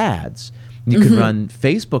run ads. You can run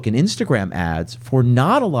Facebook and Instagram ads for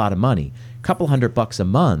not a lot of money, a couple $100 a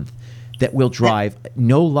month, that will drive,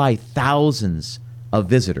 no lie, thousands of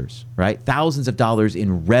visitors, right? Thousands of dollars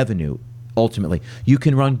in revenue. Ultimately, you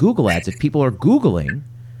can run Google ads. If people are Googling,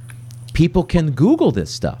 people can Google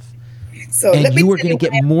this stuff. So and you are going to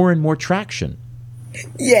get more and more traction.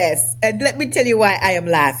 Yes, and let me tell you why I am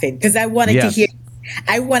laughing, because I wanted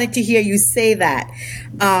to hear you say that.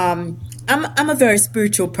 I'm a very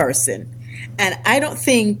spiritual person, and I don't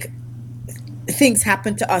think things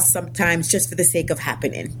happen to us sometimes just for the sake of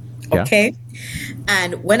happening. Okay,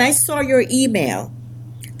 and when I saw your email,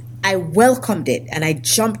 I welcomed it and I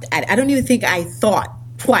jumped at it. I don't even think I thought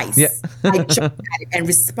twice. I jumped at it and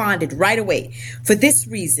responded right away for this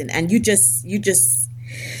reason. And you just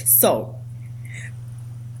so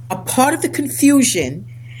a part of the confusion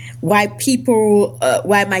why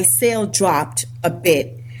my sale dropped a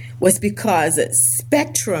bit was because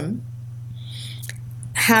Spectrum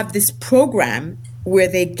have this program where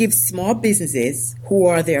they give small businesses who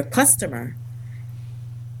are their customer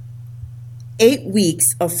 8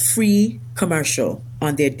 weeks of free commercial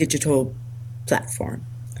on their digital platform,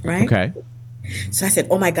 right? Okay. So I said,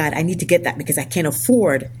 oh my God, I need to get that because I can't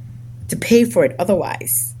afford to pay for it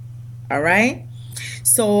otherwise. All right.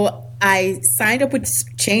 So I signed up with,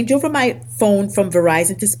 changed over my phone from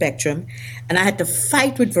Verizon to Spectrum, and I had to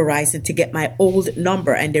fight with Verizon to get my old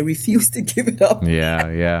number, and they refused to give it up. Yeah,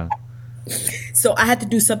 yeah. So I had to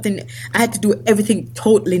do something, I had to do everything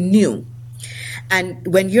totally new. And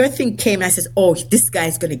when your thing came, I said, oh, this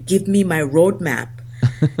guy's going to give me my roadmap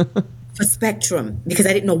for Spectrum, because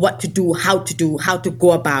I didn't know what to do, how to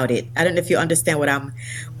go about it. I don't know if you understand what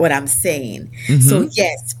I'm saying. Mm-hmm. So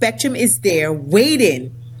yes, Spectrum is there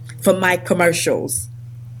waiting for my commercials.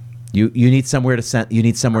 You need somewhere to send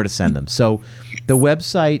them. So the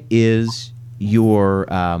website is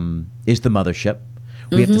is the mothership.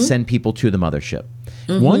 We have to send people to the mothership.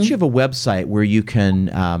 Once you have a website where you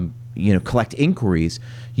can collect inquiries,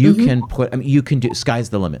 you can you can do, sky's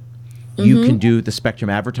the limit. You can do the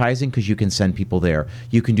Spectrum advertising because you can send people there.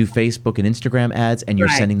 You can do Facebook and Instagram ads, and you're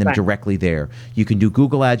sending them directly there. You can do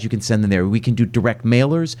Google ads, you can send them there. We can do direct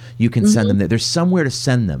mailers, you can send them there. There's somewhere to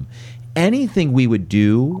send them. Anything we would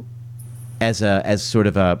do as sort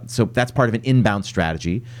of so that's part of an inbound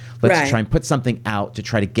strategy. Let's try and put something out to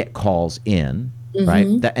try to get calls in, right?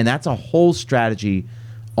 And that's a whole strategy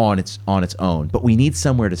on its own. But we need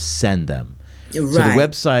somewhere to send them. So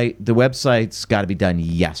the website's got to be done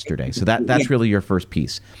yesterday. So that's really your first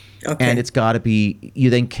piece. Okay. And it's got to be, you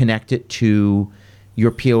then connect it to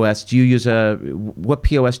your POS. What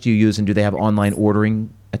POS do you use, and do they have online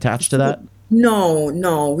ordering attached to that?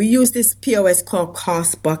 No. We use this POS called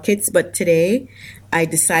Cost Buckets, but today I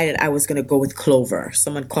decided I was going to go with Clover.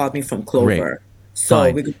 Someone called me from Clover. Great.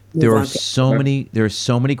 So there are so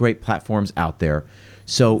many great platforms out there.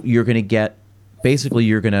 So you're going to get, basically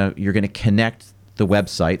you're going to connect the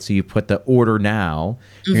website. So you put the order now,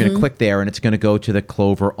 you're going to click there, and it's going to go to the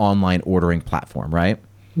Clover online ordering platform, right?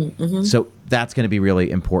 So that's going to be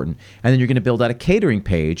really important. And then you're going to build out a catering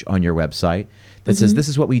page on your website that says, this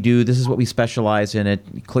is what we do, this is what we specialize in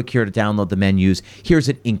it. Click here to download the menus. Here's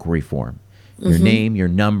an inquiry form. Your name, your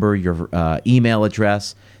number, your email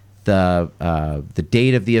address, the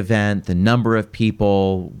date of the event, the number of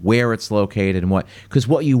people, where it's located, and what. Because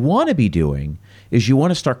what you want to be doing is you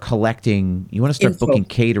want to start collecting, you want to start booking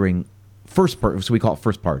catering first party, so we call it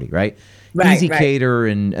first party, right? Easy Cater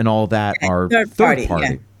and all that are third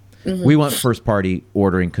party. Yeah. We want first party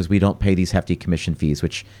ordering because we don't pay these hefty commission fees,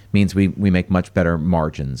 which means we make much better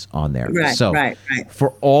margins on there.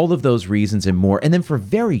 For all of those reasons and more, and then for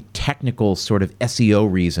very technical sort of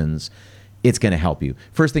SEO reasons, it's going to help you.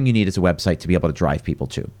 First thing you need is a website to be able to drive people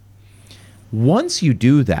to. Once you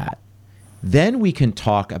do that, then we can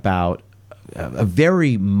talk about a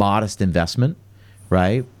very modest investment,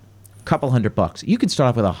 right? Couple $100. You can start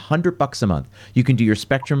off with $100 a month. You can do your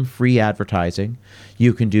Spectrum free advertising.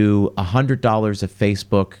 You can do $100 of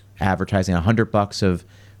Facebook advertising, $100 of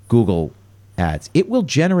Google ads. It will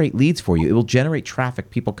generate leads for you. It will generate traffic,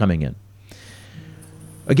 people coming in.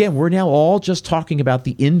 Again, we're now all just talking about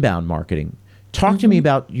the inbound marketing. Talk to me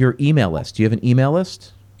about your email list. Do you have an email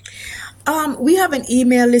list? We have an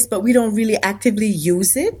email list, but we don't really actively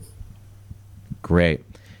use it. Great.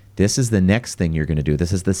 This is the next thing you're going to do.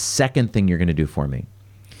 This is the second thing you're going to do for me.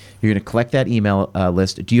 You're going to collect that email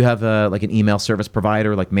list. Do you have like an email service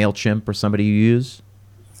provider like MailChimp or somebody you use?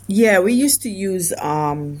 Yeah, we used to use,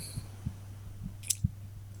 oh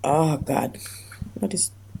God, what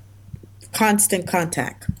is Constant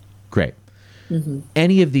Contact. Great.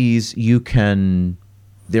 Any of these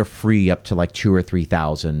they're free up to like 2,000 or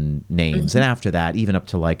 3,000 names. And after that, even up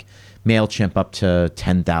to like MailChimp up to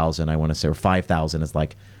 10,000, I want to say, or 5,000 is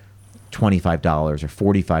like $25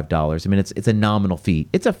 or $45. I mean, it's a nominal fee.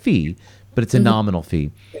 It's a fee, but it's a nominal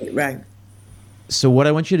fee. Right. So what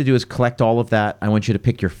I want you to do is collect all of that. I want you to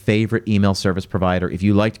pick your favorite email service provider. If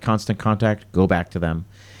you liked Constant Contact, go back to them.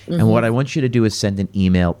 And what I want you to do is send an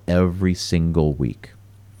email every single week.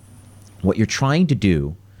 What you're trying to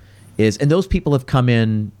do is, and those people have come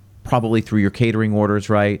in probably through your catering orders,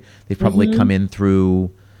 right? They've probably come in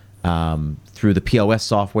through the POS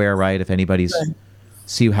software, right? If anybody's,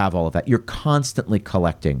 so you have all of that. You're constantly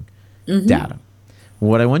collecting data.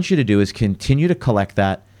 What I want you to do is continue to collect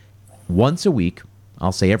that once a week.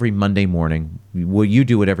 I'll say every Monday morning. Will you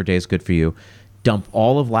do whatever day is good for you? Dump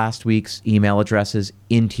all of last week's email addresses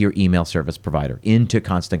into your email service provider, into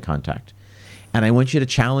Constant Contact. And I want you to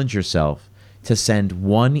challenge yourself to send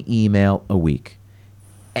one email a week.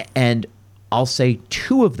 And I'll say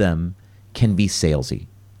 2 of them can be salesy.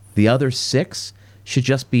 The other 6 should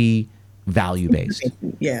just be value-based.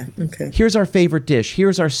 Yeah. Okay. Here's our favorite dish.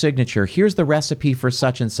 Here's our signature. Here's the recipe for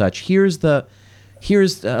such and such. Here's a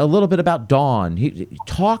little bit about Dawn.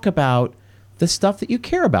 Talk about the stuff that you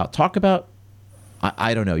care about. Talk about,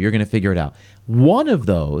 I don't know, you're going to figure it out. One of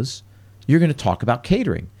those, you're going to talk about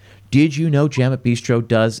catering. Did you know Jam at Bistro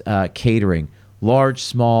does catering? Large,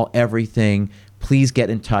 small, everything. Please get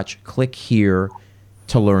in touch. Click here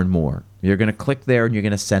to learn more. You're going to click there and you're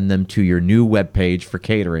going to send them to your new webpage for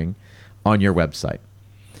catering on your website.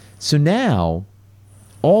 So now,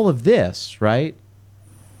 all of this, right?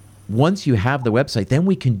 Once you have the website, then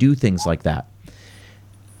we can do things like that.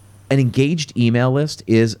 An engaged email list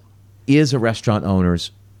is a restaurant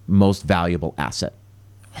owner's most valuable asset.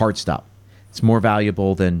 Hard stop. It's more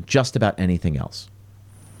valuable than just about anything else.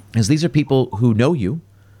 Because these are people who know you,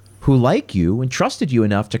 who like you, and trusted you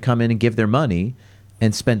enough to come in and give their money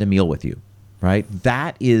and spend a meal with you, right?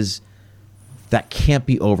 That can't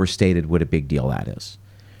be overstated what a big deal that is.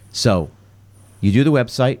 So you do the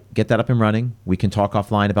website, get that up and running. We can talk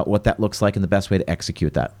offline about what that looks like and the best way to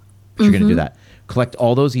execute that. But you're going to do that. Collect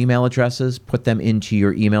all those email addresses, put them into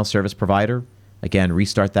your email service provider. Again,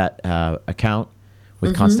 restart that account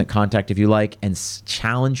with Constant Contact if you like, and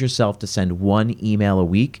challenge yourself to send one email a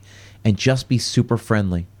week and just be super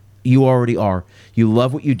friendly. You already are. You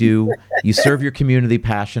love what you do. You serve your community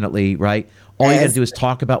passionately, right? All you got to do is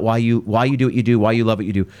talk about why you do what you do, why you love what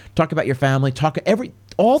you do. Talk about your family.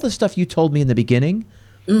 All the stuff you told me in the beginning.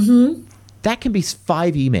 That can be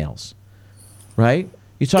 5 emails, right?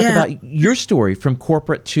 You talk about your story from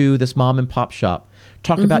corporate to this mom and pop shop.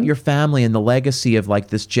 Talk about your family and the legacy of like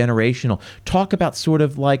this generational. Talk about sort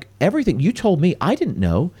of like everything you told me I didn't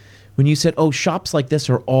know. When you said, "Oh, shops like this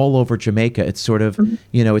are all over Jamaica," it's sort of,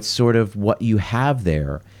 it's sort of what you have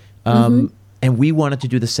there. And we wanted to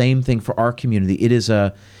do the same thing for our community. It's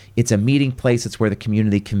a meeting place. It's where the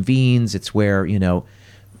community convenes. It's where,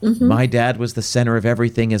 my dad was the center of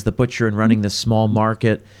everything as the butcher and running this small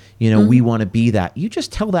market. We want to be that. You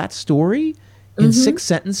just tell that story in 6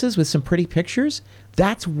 sentences with some pretty pictures.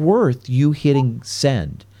 That's worth you hitting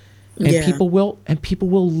send. And people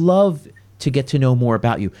will love to get to know more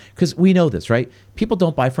about you, because we know this, right? People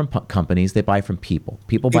don't buy from companies; they buy from people.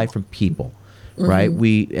 People buy from people, right?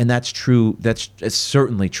 And that's true. It's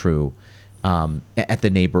certainly true at the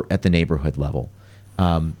neighborhood level.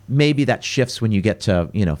 Maybe that shifts when you get to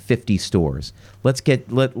 50 stores. Let's get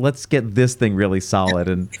this thing really solid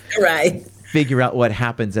and figure out what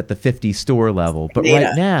happens at the 50 store level. But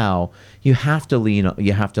right now, you have to lean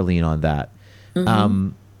on that.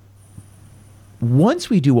 Once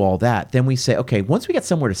we do all that, then we say, okay, once we get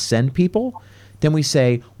somewhere to send people, then we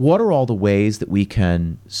say, what are all the ways that we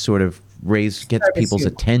can sort of get people's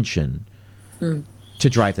attention to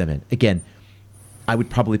drive them in? Again, I would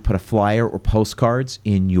probably put a flyer or postcards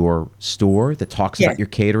in your store that talks about your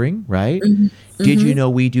catering, right? Did you know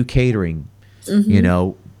we do catering?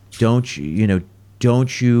 Don't you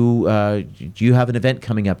do you have an event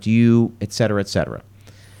coming up? Do you, et cetera, et cetera?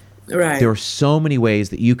 Right. There are so many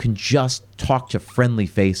ways that you can just talk to friendly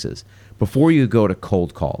faces before you go to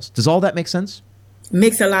cold calls. Does all that make sense?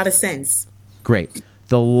 Makes a lot of sense. Great.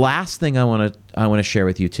 The last thing I want to share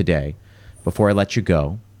with you today, before I let you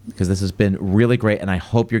go, because this has been really great, and I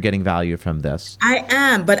hope you're getting value from this. I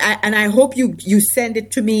am, but I hope you send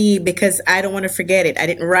it to me, because I don't want to forget it. I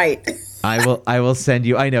didn't write. I will send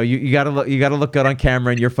you. I know you gotta look good on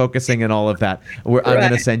camera, and you're focusing and all of that. I'm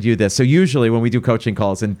going to send you this. So usually when we do coaching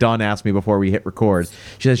calls, and Dawn asked me before we hit record,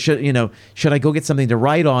 she says, should I go get something to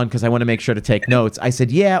write on, because I want to make sure to take notes? I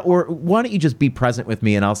said, yeah, or why don't you just be present with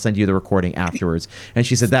me and I'll send you the recording afterwards? And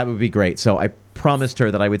she said that would be great. So I promised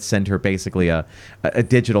her that I would send her basically a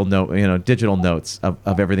digital note, digital notes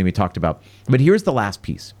of everything we talked about. But here's the last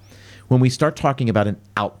piece. When we start talking about an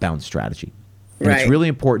outbound strategy, and it's really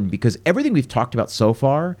important, because everything we've talked about so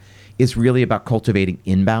far is really about cultivating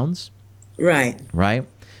inbounds. Right.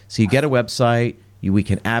 So you get a website, we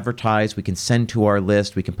can advertise, we can send to our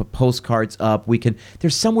list, we can put postcards up,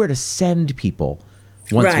 there's somewhere to send people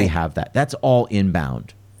once we have that. That's all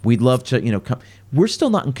inbound. We'd love to, come. We're still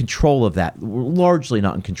not in control of that. We're largely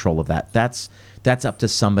not in control of that. That's up to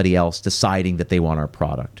somebody else deciding that they want our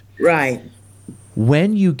product. Right.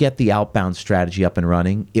 When you get the outbound strategy up and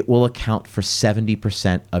running, it will account for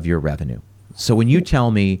 70% of your revenue. So when you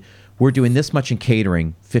tell me we're doing this much in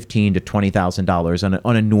catering, $15,000 to $20,000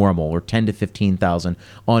 on a normal, or $10,000 to $15,000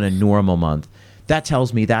 on a normal month, that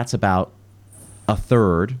tells me that's about a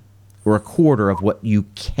third or a quarter of what you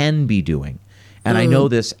can be doing. And I know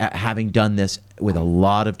this, having done this with a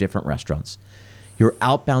lot of different restaurants. Your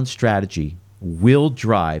outbound strategy will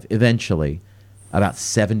drive eventually about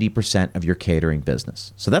 70% of your catering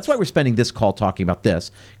business. So that's why we're spending this call talking about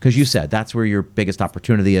this, because you said that's where your biggest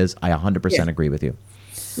opportunity is. I 100% agree with you.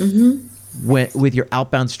 With your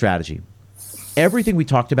outbound strategy, everything we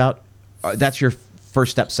talked about, that's your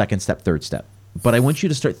first step, second step, third step. But I want you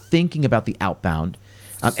to start thinking about the outbound.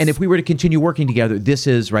 And if we were to continue working together, this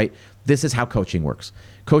is how coaching works.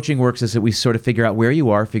 Coaching works is that we sort of figure out where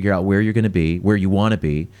you are, figure out where you're going to be, where you want to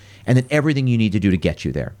be, and then everything you need to do to get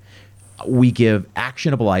you there. We give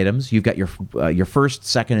actionable items. You've got your first,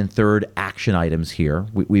 second, and third action items here.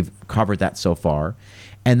 We've covered that so far.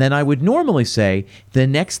 And then I would normally say the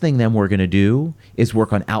next thing then we're going to do is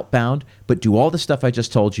work on outbound, but do all the stuff I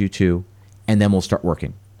just told you to, and then we'll start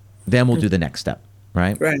working. Then we'll do the next step.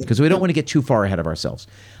 Right? Because we don't want to get too far ahead of ourselves.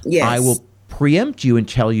 Yes. I will preempt you and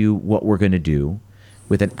tell you what we're going to do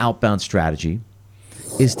with an outbound strategy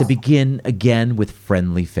is to begin again with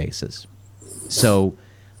friendly faces. So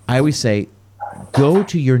I always say, go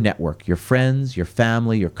to your network, your friends, your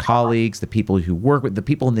family, your colleagues, the people who work with, the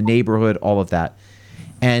people in the neighborhood, all of that.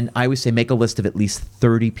 And I always say, make a list of at least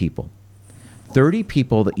 30 people. 30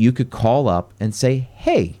 people that you could call up and say,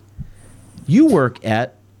 hey, you work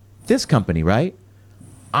at this company, right?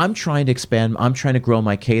 I'm trying to expand. I'm trying to grow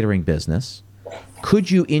my catering business. Could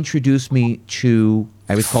you introduce me to,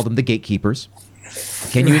 I always call them the gatekeepers.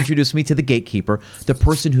 Can you introduce me to the gatekeeper, the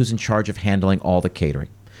person who's in charge of handling all the catering?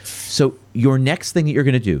 So your next thing that you're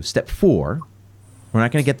going to do, step 4, we're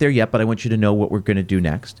not going to get there yet, but I want you to know what we're going to do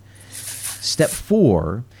next. Step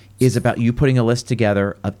 4 is about you putting a list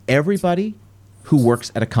together of everybody who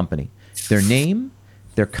works at a company, their name,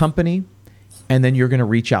 their company, and then you're going to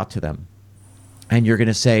reach out to them. And you're going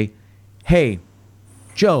to say, hey,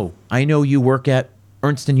 Joe, I know you work at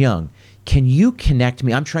Ernst & Young. Can you connect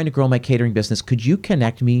me? I'm trying to grow my catering business. Could you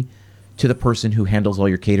connect me to the person who handles all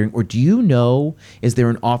your catering? Or do you know, is there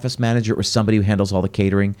an office manager or somebody who handles all the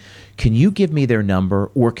catering? Can you give me their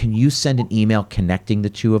number, or can you send an email connecting the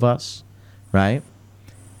two of us? Right?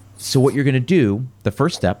 So what you're going to do, the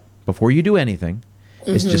first step, before you do anything,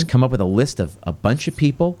 is just come up with a list of a bunch of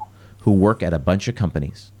people who work at a bunch of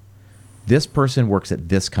companies. This person works at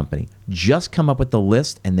this company. Just come up with the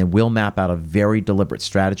list, and then we'll map out a very deliberate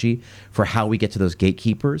strategy for how we get to those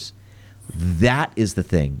gatekeepers. That is the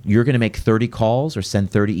thing. You're going to make 30 calls or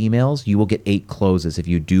send 30 emails. You will get 8 closes if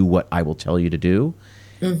you do what I will tell you to do.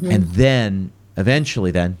 And then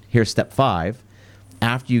eventually here's step 5.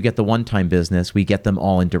 After you get the one-time business, we get them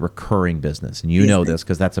all into recurring business. And you know this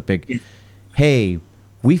because that's a big, hey,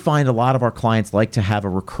 we find a lot of our clients like to have a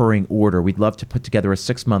recurring order. We'd love to put together a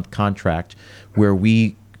 6-month contract where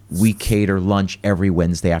we cater lunch every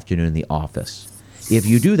Wednesday afternoon in the office. If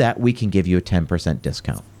you do that, we can give you a 10%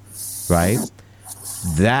 discount, right?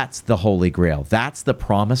 That's the holy grail. That's the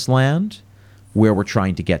promised land where we're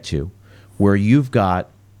trying to get to, where you've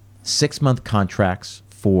got 6-month contracts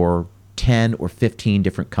for 10 or 15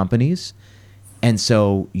 different companies. And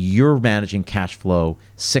so you're managing cash flow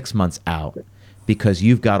 6 months out, because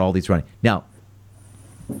you've got all these running. Now,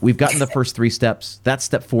 we've gotten the first 3 steps. That's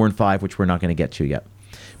step 4 and 5, which we're not going to get to yet.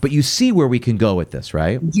 But you see where we can go with this,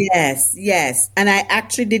 right? Yes. And I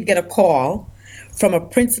actually did get a call from a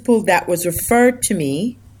principal that was referred to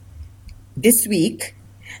me this week.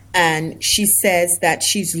 And she says that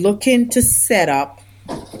she's looking to set up,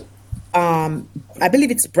 I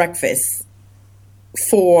believe it's breakfast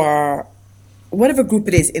for whatever group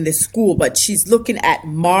it is in the school, but she's looking at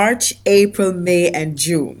March, April, May, and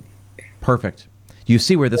June. Perfect. You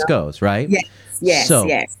see where this goes, right? Yes.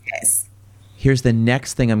 Here's the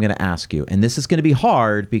next thing I'm going to ask you, and this is going to be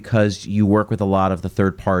hard because you work with a lot of the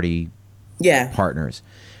third-party partners.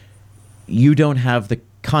 You don't have the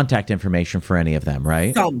contact information for any of them,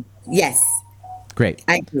 right? Yes. Great.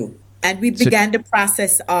 I do. And we began the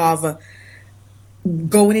process of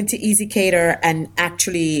going into Easy Cater and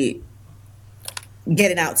actually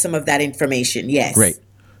getting out some of that information. Yes. Great.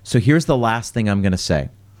 So here's the last thing I'm going to say.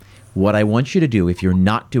 What I want you to do, if you're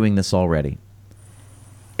not doing this already,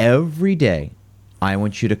 every day I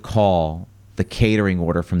want you to call the catering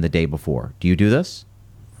order from the day before. Do you do this?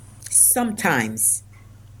 Sometimes.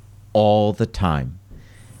 All the time.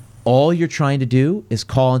 All you're trying to do is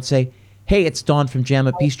call and say, hey, it's Dawn from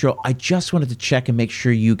Bistro. I just wanted to check and make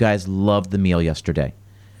sure you guys loved the meal yesterday.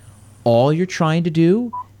 All you're trying to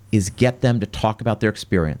do is get them to talk about their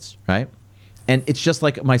experience, right? And it's just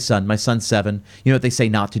like my son. My son's 7. You know what they say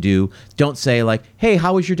not to do? Don't say like, hey,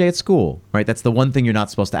 how was your day at school? Right? That's the one thing you're not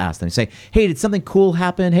supposed to ask them. You say, hey, did something cool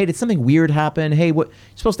happen? Hey, did something weird happen? Hey, what? You're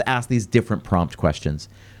supposed to ask these different prompt questions.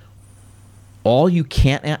 All you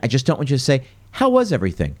can't I just don't want you to say, how was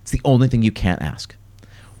everything? It's the only thing you can't ask.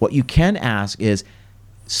 What you can ask is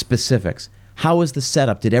specifics. How was the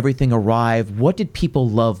setup? Did everything arrive? What did people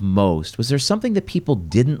love most? Was there something that people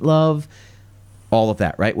didn't love? All of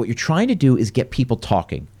that, right? What you're trying to do is get people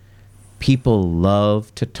talking. People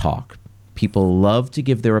love to talk. People love to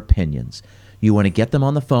give their opinions. You want to get them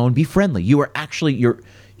on the phone. Be friendly. You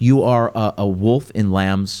are a wolf in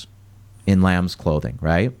lamb's clothing,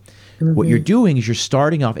 right? Mm-hmm. What you're doing is you're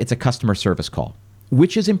starting off. It's a customer service call,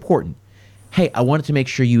 which is important. Hey, I wanted to make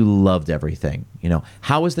sure you loved everything.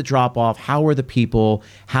 How was the drop off? How were the people?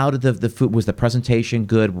 How did the food? Was the presentation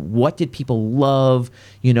good? What did people love?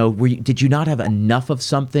 Did you not have enough of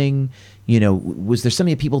something? Was there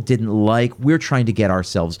something that people didn't like? We're trying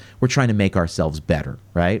to make ourselves better,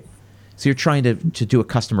 right? So you're trying to do a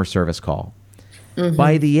customer service call. Mm-hmm.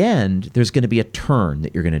 By the end, there's going to be a turn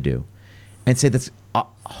that you're going to do and say that's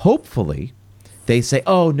hopefully they say,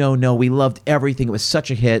 oh, no, we loved everything. It was such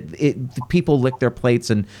a hit. The people licked their plates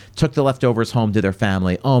and took the leftovers home to their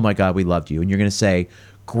family. Oh, my God, we loved you. And you're going to say,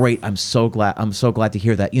 great, I'm so glad to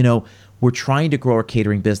hear that. We're trying to grow our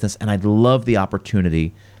catering business, and I'd love the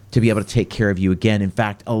opportunity to be able to take care of you again. In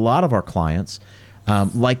fact, a lot of our clients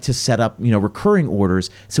like to set up, recurring orders,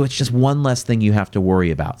 so it's just one less thing you have to worry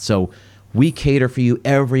about. So we cater for you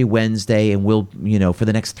every Wednesday, and we'll, for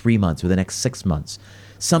the next 3 months or the next 6 months.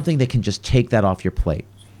 Something that can just take that off your plate.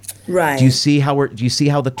 Right. Do you see how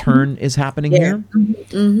the turn is happening here?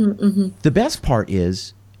 Mm-hmm. The best part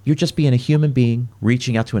is you're just being a human being,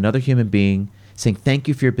 reaching out to another human being, saying, thank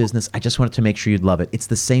you for your business. I just wanted to make sure you'd love it. It's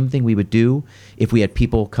the same thing we would do if we had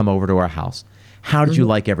people come over to our house. How did you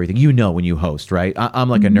like everything? When you host, right? I'm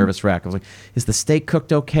like a nervous wreck. I was like, is the steak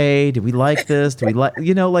cooked okay? Did we like this? Do we like,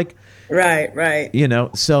 Right.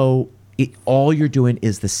 So all you're doing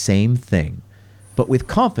is the same thing, but with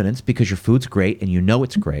confidence, because your food's great and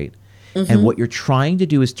it's great. Mm-hmm. And what you're trying to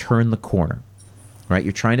do is turn the corner, right?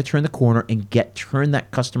 You're trying to turn the corner and turn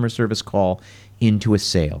that customer service call into a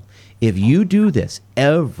sale. If you do this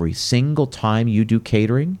every single time you do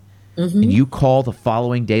catering, mm-hmm. and you call the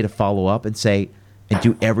following day to follow up and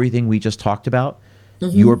do everything we just talked about,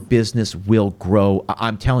 mm-hmm. your business will grow.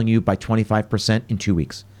 I'm telling you, by 25% in 2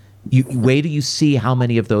 weeks. Wait till you see how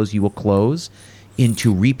many of those you will close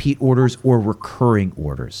into repeat orders or recurring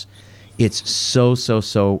orders. It's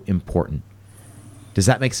so important. Does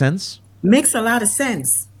that make sense? Makes a lot of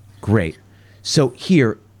sense. Great. So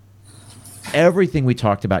here, everything we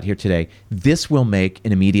talked about here today, this will make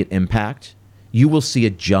an immediate impact. You will see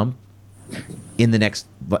a jump in the next,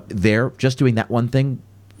 just doing that one thing,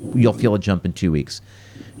 you'll feel a jump in 2 weeks.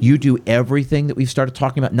 You do everything that we've started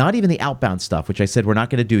talking about, not even the outbound stuff, which I said we're not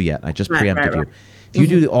going to do yet. I just preempted you. If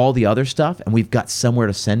you do all the other stuff and we've got somewhere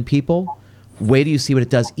to send people, wait till you see what it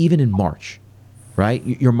does even in March, right?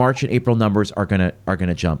 Your March and April numbers are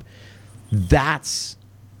gonna jump. That's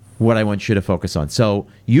what I want you to focus on. So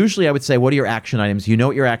usually I would say, what are your action items? You know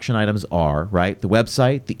what your action items are, right? The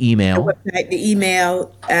website, the email.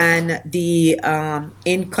 And the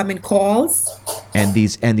incoming calls. And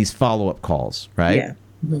these follow-up calls, right? Yeah.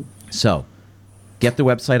 Mm-hmm. So get the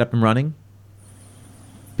website up and running.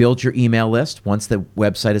 Build your email list. Once the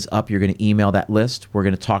website is up, you're going to email that list. We're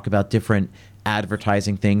going to talk about different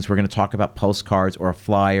advertising things. We're going to talk about postcards or a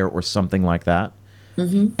flyer or something like that.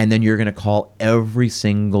 Mm-hmm. And then you're going to call every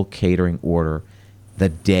single catering order the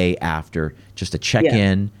day after just to check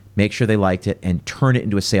in, make sure they liked it, and turn it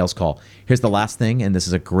into a sales call. Here's the last thing, and this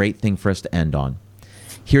is a great thing for us to end on.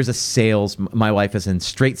 Here's a sales. My wife is in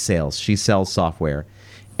straight sales. She sells software.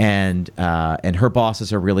 And her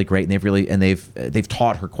bosses are really great, and they've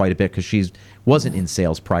taught her quite a bit because she wasn't in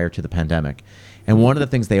sales prior to the pandemic. And one of the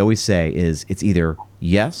things they always say is it's either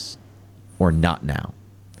yes or not now.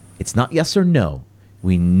 It's not yes or no.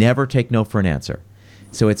 We never take no for an answer.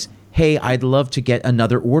 So it's, hey, I'd love to get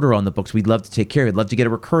another order on the books. We'd love to take care of it. I'd love to get a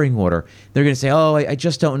recurring order. They're going to say, oh, I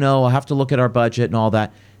just don't know. I'll have to look at our budget and all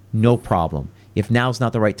that. No problem. If now's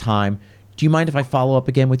not the right time, do you mind if I follow up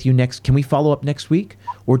again with you next? Can we follow up next week?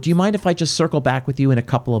 Or do you mind if I just circle back with you in a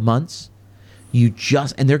couple of months? And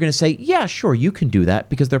they're going to say, yeah, sure, you can do that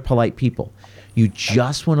because they're polite people. You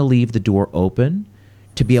just want to leave the door open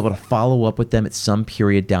to be able to follow up with them at some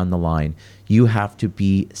period down the line. You have to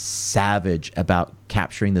be savage about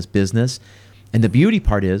capturing this business. And the beauty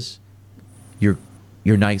part is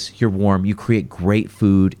you're nice, you're warm, you create great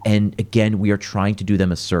food, and again, we are trying to do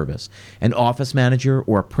them a service. An office manager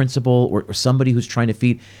or a principal or somebody who's trying to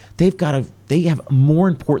feed, they have more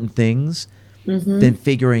important things than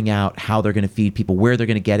figuring out how they're going to feed people, where they're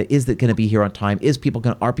going to get it, is it going to be here on time,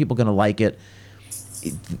 are people going to like it?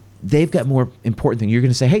 They've got more important things. You're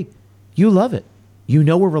going to say, hey, you love it.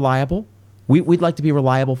 We're reliable. We'd like to be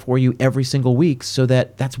reliable for you every single week, so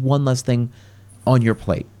that's one less thing on your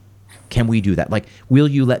plate. Can we do that? Like, will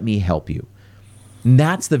you let me help you? And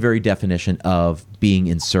that's the very definition of being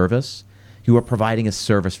in service. You are providing a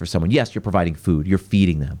service for someone. Yes, you're providing food. You're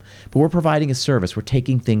feeding them. But we're providing a service. We're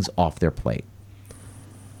taking things off their plate.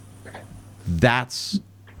 That's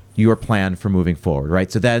your plan for moving forward,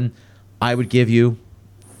 right? So then I would give you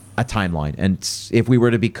a timeline. And if we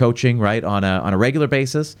were to be coaching, right, on a regular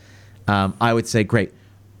basis, I would say, great,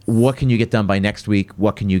 what can you get done by next week?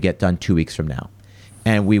 What can you get done 2 weeks from now?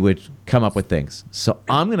 And we would come up with things. So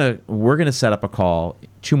we're going to set up a call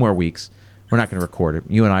 2 more weeks. We're not going to record it.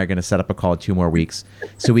 You and I are going to set up a call in 2 more weeks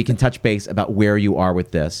so we can touch base about where you are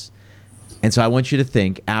with this. And so I want you to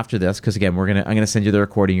think after this, because again, I'm going to send you the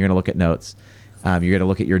recording. You're going to look at notes. You're going to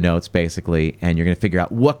look at your notes basically, and you're going to figure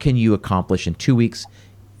out what can you accomplish in 2 weeks,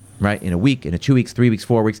 right? In a week, in 2 weeks, 3 weeks,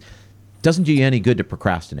 4 weeks. Doesn't do you any good to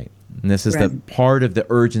procrastinate. And this is the part of the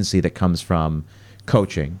urgency that comes from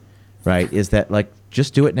coaching, right? Is that like,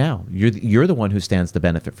 just do it now. You're the one who stands to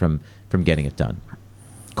benefit from getting it done.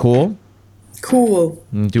 Cool? Cool.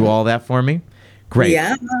 Do all that for me? Great.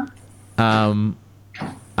 Yeah.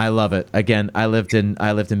 I love it. Again, I lived in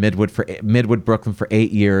Midwood, Brooklyn for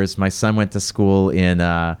 8 years. My son went to school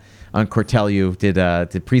on Cortelyou, did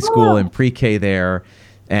preschool and pre-K there,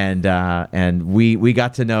 and we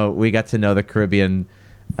got to know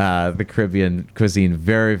the Caribbean cuisine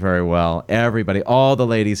very, very well. Everybody, all the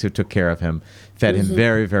ladies who took care of him, fed him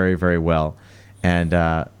very, very, very well.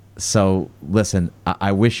 And so listen,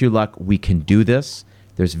 I wish you luck. We can do this.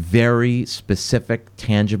 There's very specific,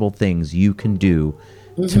 tangible things you can do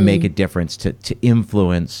to make a difference, to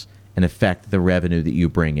influence and affect the revenue that you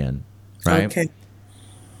bring in, right? Okay.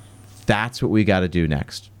 That's what we got to do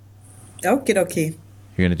next. Okay. You're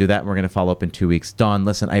going to do that, and we're going to follow up in 2 weeks. Dawn,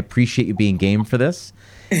 listen, I appreciate you being game for this.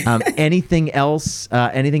 Anything else?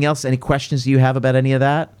 Any questions you have about any of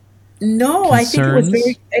that? No, Concerns?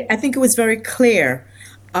 I think it was very clear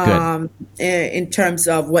in terms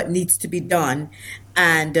of what needs to be done.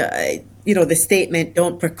 And, the statement,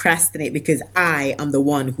 don't procrastinate because I am the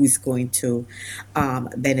one who's going to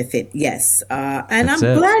benefit. Yes. And I'm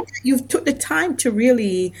glad that you've took the time to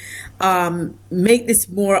really make this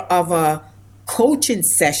more of a coaching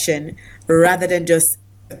session rather than just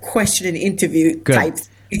a question and interview type.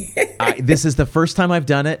 This is the first time I've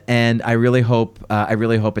done it, and I really hope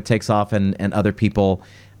it takes off and other people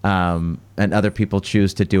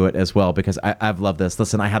choose to do it as well, because I've loved this.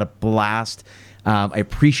 Listen, I had a blast. I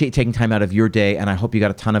appreciate taking time out of your day, and I hope you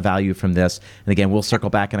got a ton of value from this. And again, we'll circle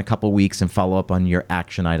back in a couple weeks and follow up on your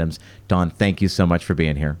action items. Dawn, thank you so much for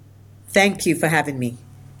being here. Thank you for having me.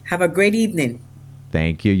 Have a great evening.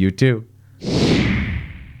 Thank you. You too.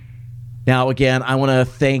 Now, again, I want to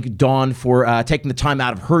thank Dawn for taking the time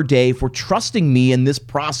out of her day, for trusting me in this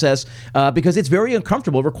process, because it's very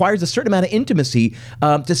uncomfortable. It requires a certain amount of intimacy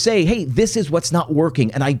to say, hey, this is what's not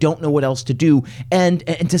working, and I don't know what else to do, and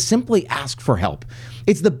to simply ask for help.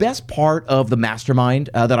 It's the best part of the mastermind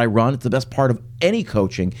that I run. It's the best part of any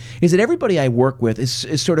coaching, is that everybody I work with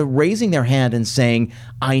is sort of raising their hand and saying,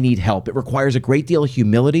 I need help. It requires a great deal of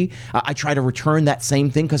humility. I try to return that same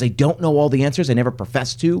thing because I don't know all the answers. I never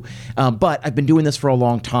profess to. But I've been doing this for a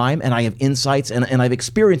long time, and I have insights and I have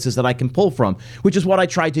experiences that I can pull from, which is what I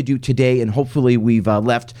tried to do today. And hopefully we've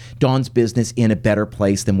left Dawn's business in a better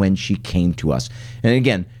place than when she came to us. And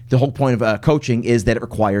again, the whole point of coaching is that it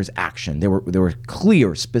requires action. There were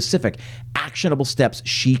clear, specific, actionable steps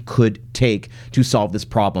she could take to solve this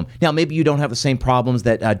problem. Now, maybe you don't have the same problems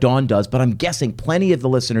that Dawn does, but I'm guessing plenty of the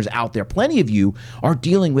listeners out there, plenty of you are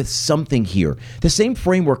dealing with something here. The same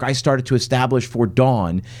framework I started to establish for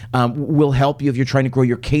Dawn will help you if you're trying to grow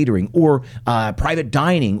your catering or private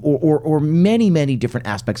dining or many, many different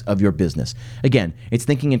aspects of your business. Again, it's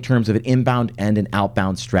thinking in terms of an inbound and an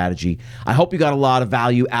outbound strategy. I hope you got a lot of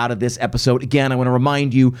value out of this episode. Again, I want to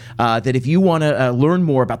remind you that if you want to learn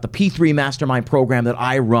more about the P3 Mastermind program that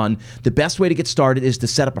I run, the best way to get started is to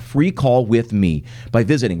set up a free call with me by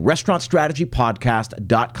visiting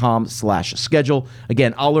restaurantstrategypodcast.com/schedule.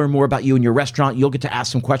 Again, I'll learn more about you and your restaurant. You'll get to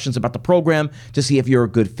ask some questions about the program to see if you're a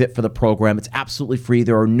good fit for the program. It's absolutely free.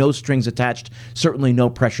 There are no strings attached, certainly no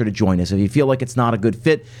pressure to join us. If you feel like it's not a good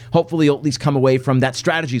fit, hopefully you'll at least come away from that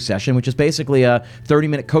strategy session, which is basically a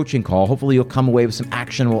 30-minute coaching call. Hopefully you'll come away with some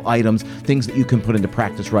actionable items, things that you can put into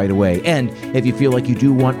practice right away. And if you feel like you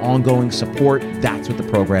do want ongoing support, that's what the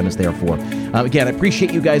program is there for. Again, I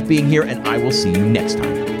appreciate you guys being here, and I will see you next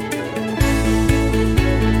time.